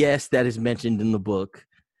 Yes, that is mentioned in the book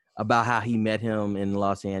about how he met him in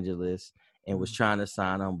Los Angeles and was trying to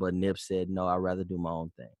sign him, but Nip said, no, I'd rather do my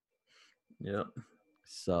own thing. Yep.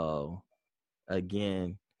 So,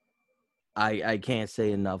 again, I can't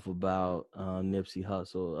say enough about Nipsey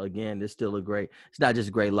Hussle. Again, it's still it's not just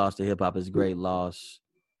a great loss to hip-hop, it's a great loss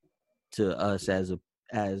to us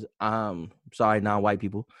non-white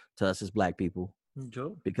people, to us as black people.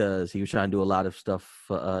 Joe. Because he was trying to do a lot of stuff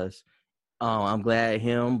for us. I'm glad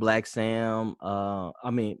Black Sam,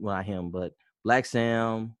 not him, but Black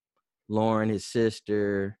Sam, Lauren, his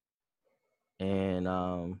sister, and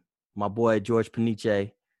my boy George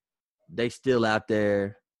Paniche, they still out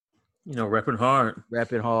there. Repping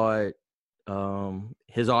hard.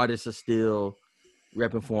 His artists are still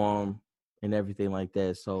repping for him and everything like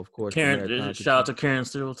that. So, of course, Karen, shout out to Karen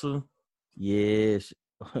Steele, too. Yes.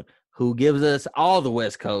 Who gives us all the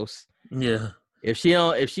West Coast. Yeah. If she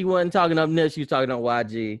wasn't talking up Nip, she was talking on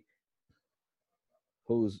YG.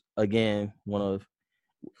 Who's again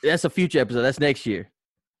that's a future episode. That's next year.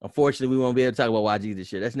 Unfortunately, we won't be able to talk about YG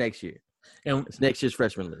this year. That's next year. And it's next year's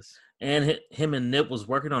freshman list. And him and Nip was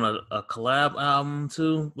working on a collab album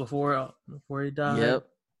too before he died. Yep.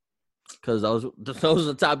 Because those are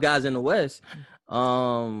the top guys in the West.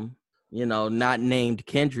 Not named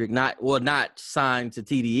Kendrick, not signed to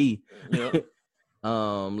TDE. Yep.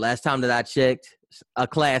 Last time that I checked, a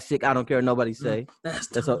classic. I don't care what nobody say.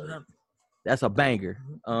 That's a banger.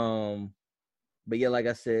 But yeah, like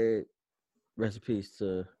I said, rest in peace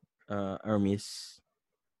to Ermias,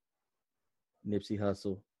 Nipsey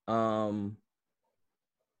Hussle.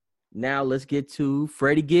 Now let's get to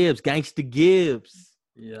Freddie Gibbs, Gangsta Gibbs.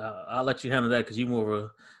 Yeah, I'll let you handle that because you more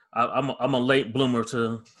of I'm a late bloomer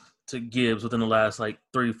to Gibbs within the last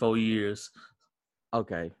 3-4 years.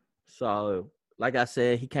 Okay, so like I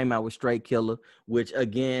said, he came out with Straight Killer, which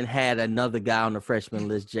again had another guy on the freshman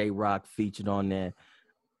list, J-Rock, featured on there.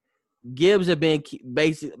 Gibbs have been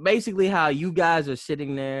basically how you guys are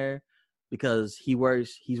sitting there because he's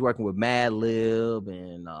working with Madlib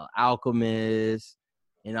and Alchemist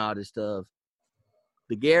and all this stuff.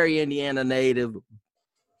 The Gary, Indiana native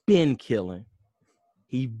been killing.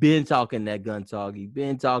 He been talking that gun talk. He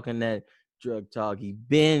been talking that drug talk. He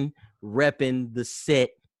been repping the set.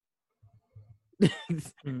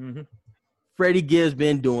 Mm-hmm. Freddie Gibbs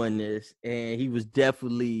been doing this, and he was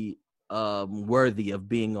definitely worthy of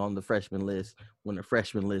being on the freshman list when the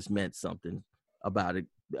freshman list meant something about it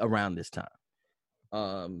around this time.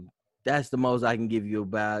 That's the most I can give you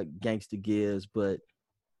about Gangsta Gibbs. But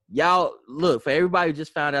y'all, look, for everybody who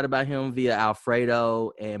just found out about him via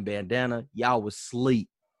Alfredo and Bandana, y'all was asleep.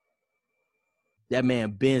 That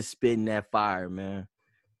man been spitting that fire, man.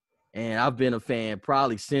 And I've been a fan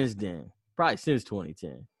probably since then, probably since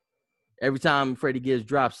 2010. Every time Freddie Gibbs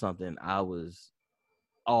dropped something, I was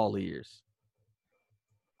all ears.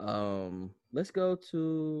 Let's go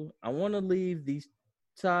to, I want to leave these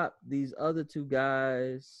other two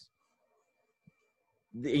guys.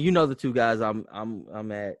 You know the two guys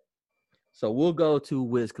I'm at. So we'll go to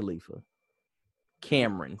Wiz Khalifa.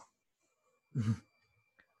 Cameron.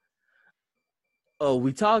 Oh,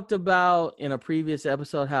 we talked about in a previous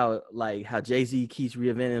episode how Jay-Z keeps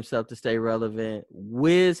reinventing himself to stay relevant.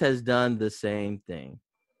 Wiz has done the same thing.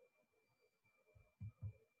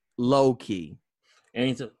 Low key. And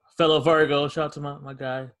he's a fellow Virgo. Shout out to my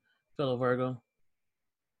guy, fellow Virgo.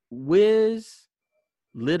 Wiz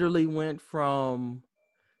literally went from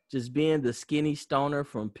just being the skinny stoner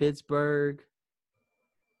from Pittsburgh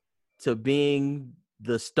to being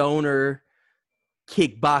the stoner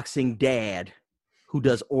kickboxing dad who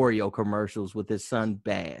does Oreo commercials with his son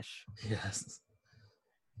Bash. Yes.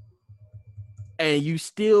 And you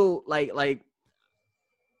still like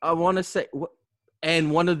I want to say,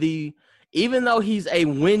 and even though he's a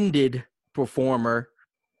winded performer,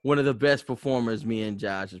 one of the best performers me and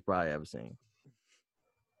Josh has probably ever seen.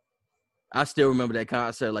 I still remember that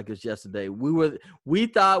concert like it's yesterday. We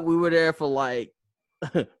thought we were there for like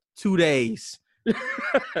 2 days.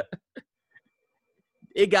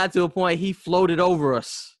 It got to a point he floated over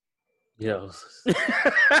us. Yes.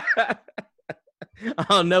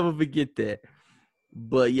 I'll never forget that.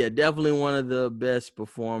 But yeah, definitely one of the best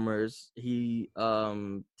performers. He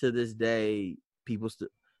to this day,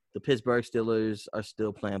 the Pittsburgh Steelers are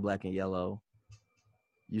still playing black and yellow.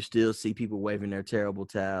 You still see people waving their terrible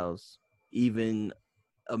towels, even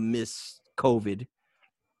amidst COVID.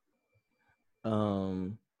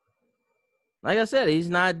 Like I said, he's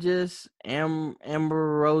not just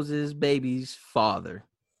Amber Rose's baby's father.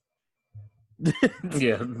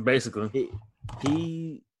 Yeah, basically.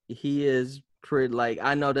 He is pretty, like,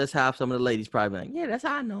 I know that's how some of the ladies probably like, yeah, that's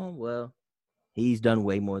how I know him. Well, he's done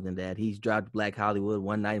way more than that. He's dropped Black Hollywood,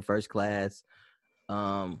 One Night in First Class.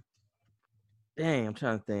 Dang, I'm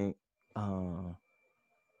trying to think. I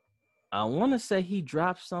want to say he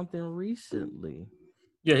dropped something recently.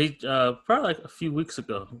 Yeah, he probably like a few weeks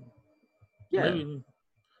ago. Yeah. Maybe,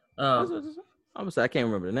 I'm gonna say I can't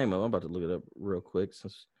remember the name of it. I'm about to look it up real quick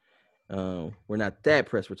since we're not that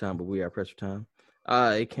pressed for time, but we are pressed for time.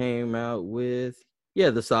 It came out with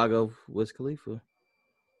the Saga of Wiz Khalifa.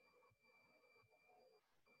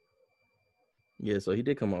 Yeah, so he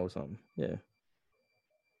did come out with something. Yeah.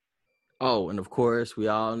 Oh, and of course, we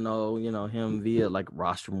all know, him via like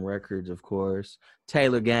Rostrum Records, of course,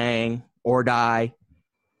 Taylor Gang, Or Die,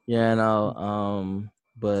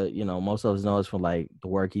 but most of us know it's from like the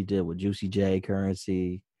work he did with Juicy J,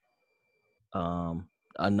 Currency,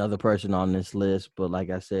 another person on this list. But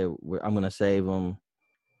like I said, I'm gonna save them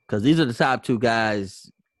because these are the top two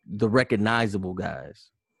guys, the recognizable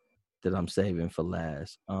guys that I'm saving for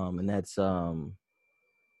last. And that's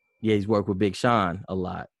he's worked with Big Sean a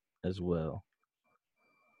lot as well.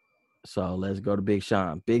 So let's go to Big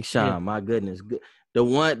Sean. Big Sean, my goodness, the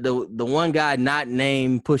one guy not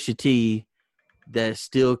named Pusha T that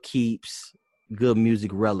still keeps good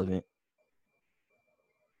music relevant.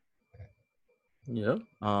 Yeah.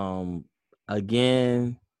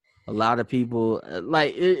 Again, a lot of people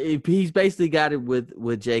he's basically got it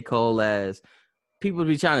with J. Cole as people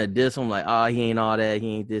be trying to diss him like, oh, he ain't all that,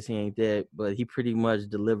 he ain't this, he ain't that. But he pretty much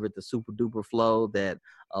delivered the super duper flow that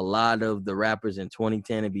a lot of the rappers in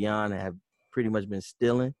 2010 and beyond have pretty much been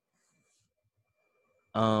stealing.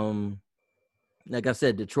 Like I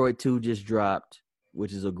said, Detroit 2 just dropped,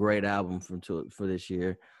 which is a great album for this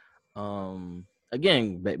year. Again,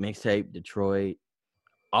 mixtape, Detroit.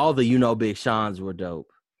 All the Big Sean's were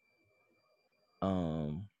dope.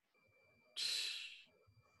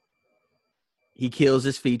 He kills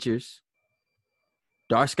his features.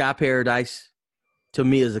 Dark Sky Paradise, to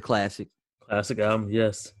me, is a classic. Classic album,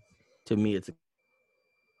 yes. To me, it's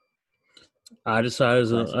I decided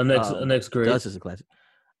as a next grade. Dust is a classic.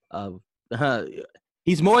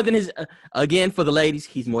 He's more than his. Again, for the ladies,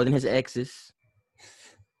 he's more than his exes.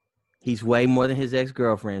 He's way more than his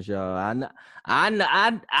ex-girlfriends, y'all.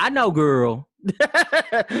 I know, girl.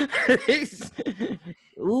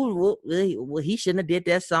 Ooh, well, he shouldn't have did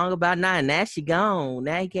that song about nine. Now she gone.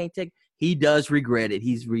 Now he can't take. He does regret it.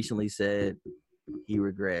 He's recently said he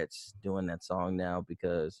regrets doing that song now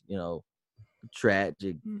because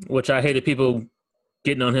tragic. Which I hated people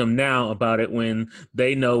getting on him now about it when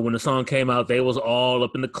they know when the song came out, they was all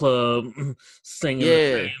up in the club singing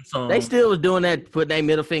the same song. They still was doing that, putting their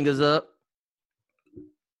middle fingers up.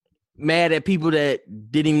 Mad at people that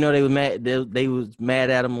didn't even know they was mad. They was mad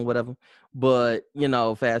at him or whatever. But,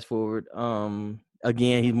 fast forward.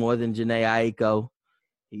 Again, he's more than Jhené Aiko.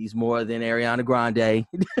 He's more than Ariana Grande.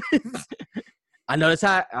 I notice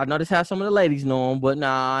how some of the ladies know him, but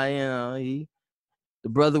nah, the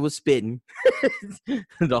brother was spitting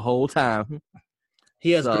the whole time.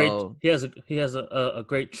 He has a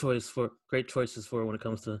great choices for when it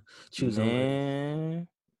comes to choosing. Man,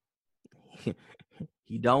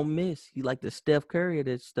 he don't miss. He like the Steph Curry of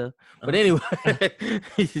this stuff. But anyway,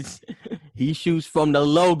 he shoots from the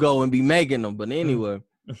logo and be making them. But anyway,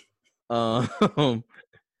 I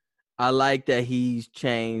like that he's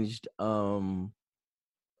changed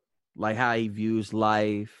like how he views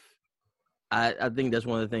life. I think that's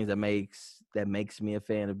one of the things that makes me a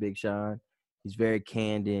fan of Big Sean. He's very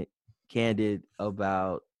candid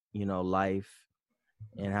about, life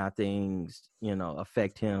and how things,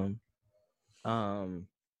 affect him. I've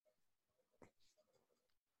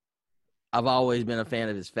always been a fan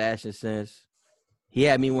of his fashion sense. He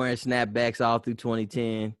had me wearing snapbacks all through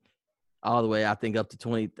 2010, all the way, I think, up to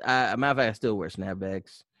 20. Matter of fact, I still wear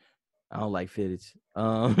snapbacks. I don't like fitteds.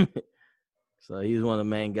 So he was one of the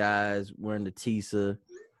main guys wearing the Tisa.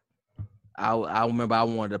 I remember I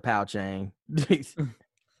wanted a pow chain.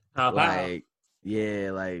 Like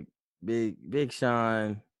Big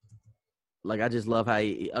Sean. Like, I just love how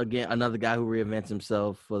again, another guy who reinvents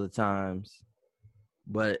himself for the times.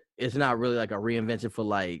 But it's not really like a reinvention for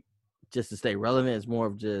like just to stay relevant. It's more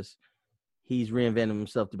of just he's reinventing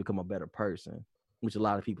himself to become a better person, which a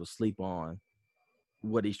lot of people sleep on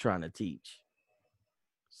what he's trying to teach.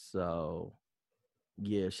 So,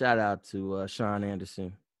 yeah, shout out to Sean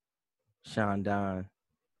Anderson, Sean Don.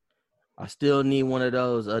 I still need one of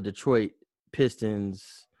those Detroit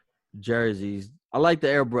Pistons jerseys. I like the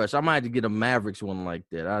airbrush. I might have to get a Mavericks one like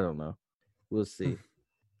that. I don't know. We'll see.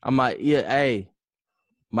 Might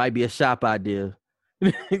be a shop idea.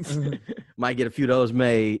 Might get a few of those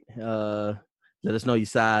made. Let us know your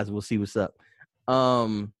size. We'll see what's up.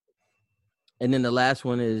 And then the last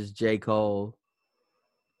one is J. Cole,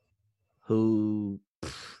 who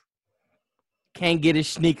can't get his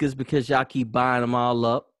sneakers because y'all keep buying them all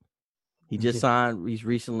up. He's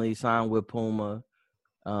recently signed with Puma.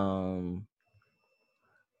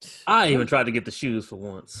 I even tried to get the shoes for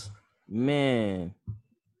once. Man.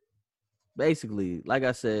 Basically, like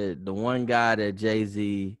I said, the one guy that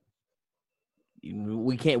Jay-Z,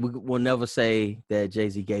 we'll never say that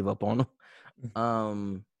Jay-Z gave up on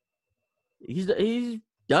him. He's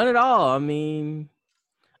done it all. I mean,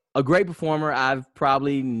 a great performer. I've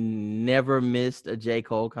probably never missed a J.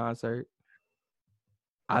 Cole concert.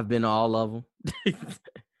 I've been to all of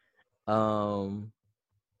them.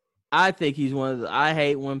 I think he's I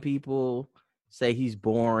hate when people say he's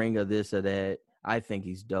boring or this or that. I think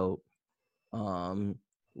he's dope.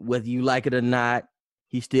 Whether you like it or not,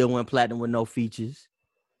 he still went platinum with no features.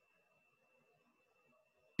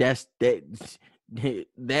 That to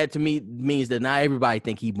me means that not everybody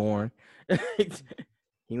think he boring.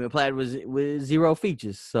 He went platinum with zero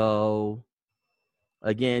features. So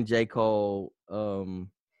again, J. Cole, the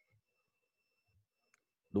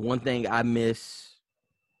one thing I miss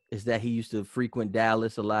is that he used to frequent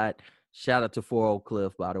Dallas a lot. Shout out to 4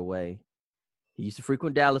 Cliff, by the way. He used to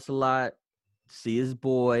frequent Dallas a lot. See his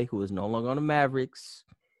boy, who is no longer on the Mavericks,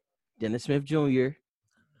 Dennis Smith Jr. It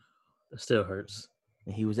still hurts.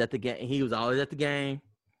 And he was at the game. He was always at the game,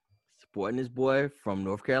 supporting his boy from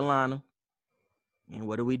North Carolina. And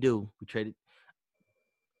what do? We traded.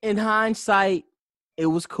 In hindsight, it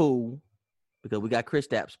was cool because we got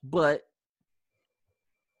Kristaps, but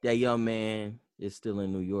that young man is still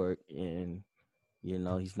in New York, and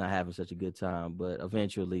he's not having such a good time. But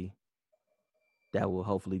eventually, that will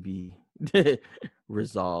hopefully be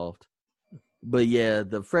resolved. But yeah,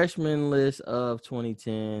 the freshman list of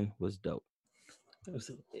 2010 was dope. It was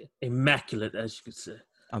immaculate, as you could say.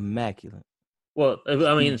 Immaculate. Well,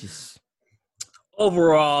 I mean,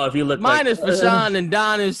 overall, if you look minus Fashawn and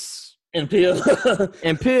Donis and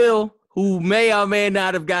Peel, who may or may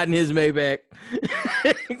not have gotten his Maybach.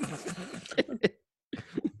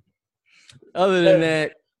 Other than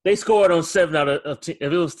that, they scored on 7 out of 10.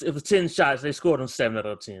 If it was 10 shots, they scored on 7 out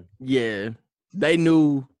of 10. Yeah, they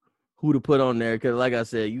knew who to put on there because, like I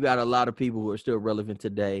said, you got a lot of people who are still relevant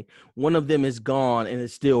today. One of them is gone and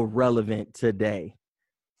is still relevant today.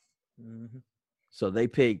 Mm-hmm. So they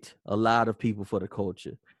picked a lot of people for the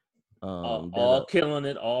culture. All killing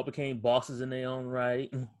it. All became bosses in their own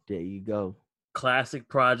right. There you go. Classic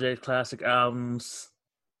projects, classic albums.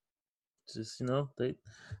 Just 70%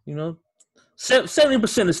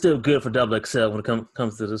 is still good for Double XL when it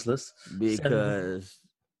comes to this list. Because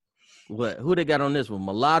who they got on this one?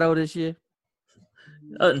 Mulatto this year?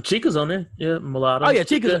 And Chica's on there. Yeah, Mulatto. Oh yeah,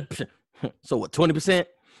 Chica's. Yeah. So what? 20%?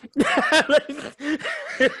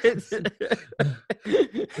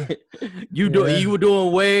 You were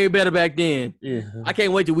doing way better back then. Yeah. I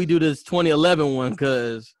can't wait till we do this 2011 one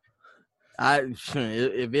because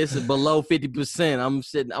if it's below 50%, I'm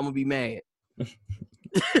gonna be mad.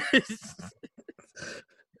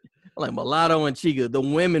 Like Mulatto and Chica, the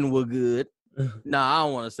women were good. No, I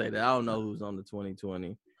don't want to say that. I don't know who's on the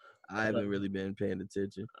 2020. I haven't really been paying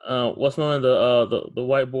attention. What's one of the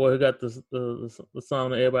white boy who got the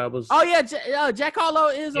song that everybody was? Oh yeah, Jack Harlow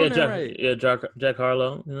is on there, right? Jack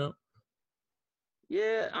Harlow. You know.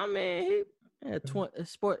 Yeah, I mean he had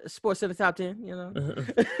sports in the top 10. You know,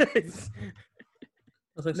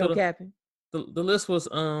 Like, no so capping. the list was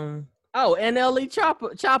Oh, NLE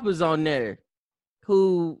Chopper's on there,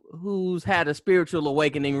 who's had a spiritual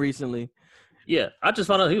awakening recently. Yeah, I just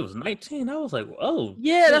found out he was 19. I was like, oh.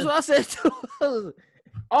 Yeah, that's what I said too.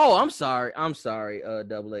 Oh, I'm sorry.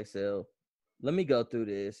 Double XL. Let me go through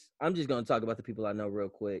this. I'm just gonna talk about the people I know real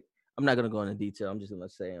quick. I'm not gonna go into detail. I'm just gonna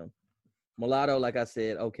say them. Mulatto, like I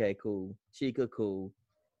said, okay, cool. Chica, cool.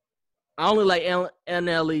 I only like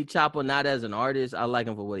NLE Chopper not as an artist. I like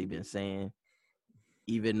him for what he been saying,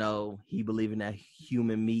 even though he believe in that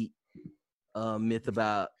human meat myth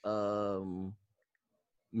about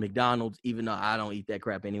McDonald's. Even though I don't eat that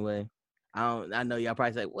crap anyway. I know y'all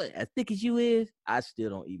probably say, "What? As thick as you is?" I still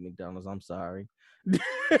don't eat McDonald's. I'm sorry.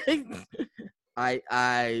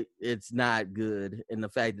 It's not good, and the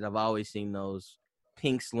fact that I've always seen those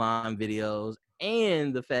pink slime videos,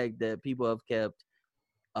 and the fact that people have kept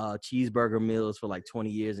cheeseburger meals for like 20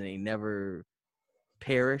 years and they never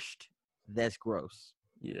perished. That's gross.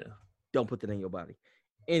 Yeah. Don't put that in your body.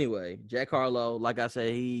 Anyway, Jack Harlow, like I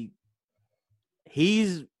said,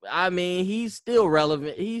 he's still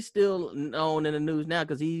relevant. He's still known in the news now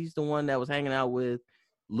because he's the one that was hanging out with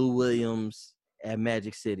Lou Williams at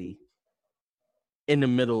Magic City in the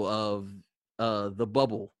middle of the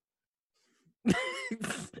bubble.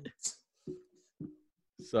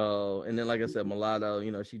 So, and then like I said, Mulatto, you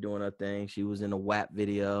know, she doing her thing. She was in a WAP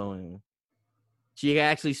video and she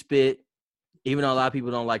actually spit, even though a lot of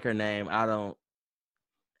people don't like her name.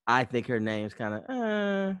 I think her name's kind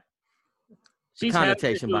of She's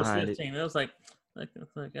connotation behind it. It was like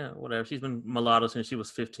whatever. She's been mulatto since she was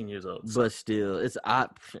 15 years old. So. But still, it's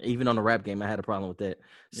even on the rap game, I had a problem with that.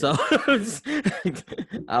 So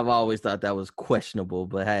I've always thought that was questionable.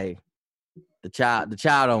 But hey, the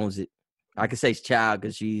child owns it. I can say it's child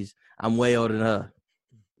because I'm way older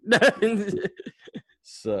than her.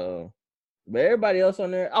 So, but everybody else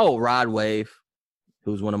on there. Oh, Rod Wave,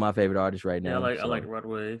 who's one of my favorite artists right now. Yeah, I like Rod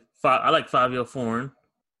Wave. I like Fabio Foreign.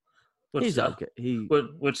 He's okay.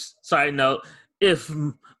 Which side note, if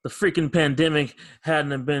the freaking pandemic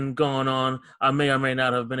hadn't been going on, I may or may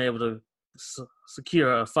not have been able to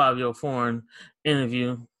secure a Fabio Foreign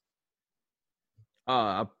interview.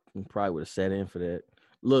 I probably would have sat in for that.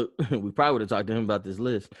 Look, we probably would have talked to him about this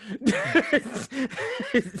list.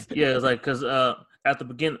 Yeah, it's like because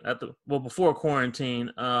before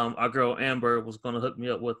quarantine, our girl Amber was going to hook me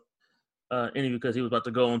up with interview because he was about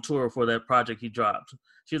to go on tour for that project he dropped.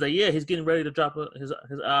 She was like, "Yeah, he's getting ready to drop his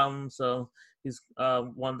album, so he's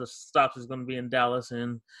one of the stops is going to be in Dallas."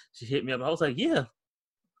 And she hit me up. I was like, "Yeah,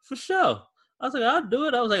 for sure." I was like, "I'll do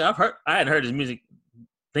it." I was like, I hadn't heard his music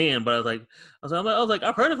then, but I was like,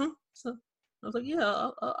 I've heard of him. So I was like,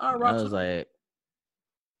 "Yeah, I'll rock." I was like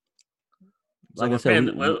I said,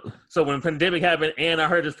 so when the pandemic happened and I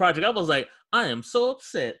heard this project, I was like, I am so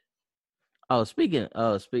upset. Oh, speaking,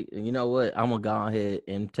 you know what? I'm gonna go ahead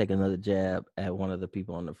and take another jab at one of the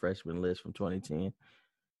people on the freshman list from 2010.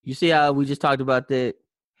 You see how we just talked about that?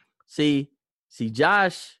 See,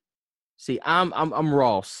 Josh. See, I'm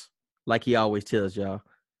Ross, like he always tells y'all.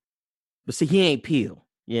 But see, he ain't Peel.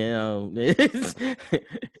 You know,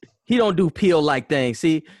 he don't do Peel like things.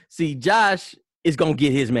 See, Josh is gonna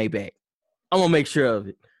get his Maybach. I'm gonna make sure of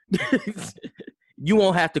it. You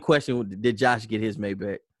won't have to question, did Josh get his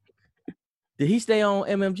Maybach? Did he stay on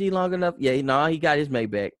MMG long enough? Yeah, he got his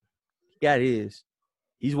Maybach. He got his.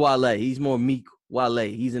 He's Wale. He's more meek Wale.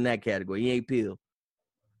 He's in that category. He ain't Peel,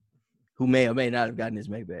 who may or may not have gotten his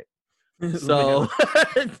Maybach. So,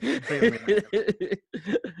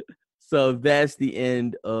 so that's the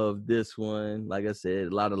end of this one. Like I said,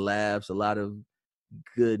 a lot of laughs, a lot of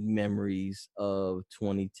good memories of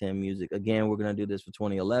 2010 music. Again, we're going to do this for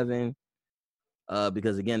 2011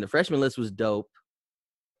 because, again, the freshman list was dope.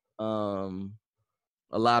 A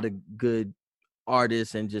lot of good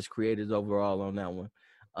artists and just creators overall on that one.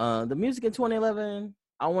 The music in 2011,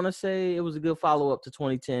 I want to say it was a good follow-up to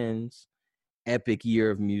 2010's epic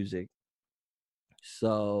year of music.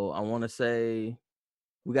 So I want to say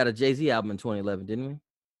we got a Jay-Z album in 2011, didn't we?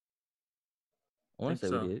 I want to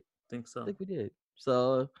say we did. I think we did.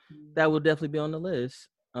 So that will definitely be on the list.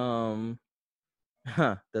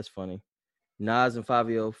 That's funny. Nas and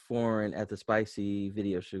Fabio Foreign at the Spicy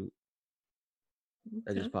video shoot.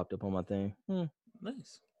 That just popped up on my thing.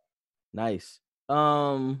 Nice.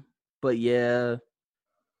 But yeah,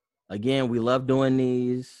 Again, we love doing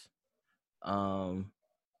these.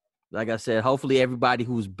 Like I said, hopefully everybody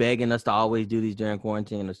who's begging us to always do these during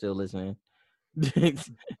quarantine are still listening.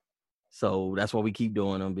 So that's why we keep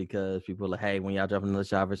doing them, because people are like, hey, when y'all drop another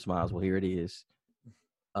Shy vs. Smiles, well, here it is.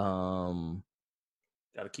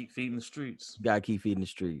 Gotta keep feeding the streets.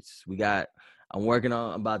 We're working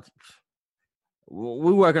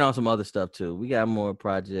on some other stuff too. We got more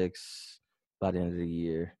projects by the end of the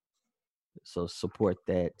year. So support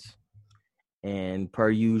that. And per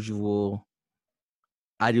usual,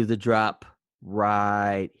 I do the drop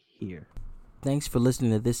right here. Thanks for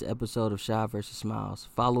listening to this episode of Shy vs. Smiles.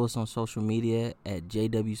 Follow us on social media at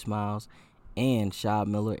JW Smiles and Shy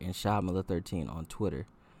Miller and Shy Miller 13 on Twitter.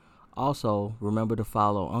 Also, remember to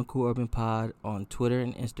follow Uncle Urban Pod on Twitter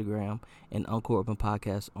and Instagram, and Uncle Urban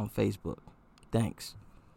Podcast on Facebook. Thanks.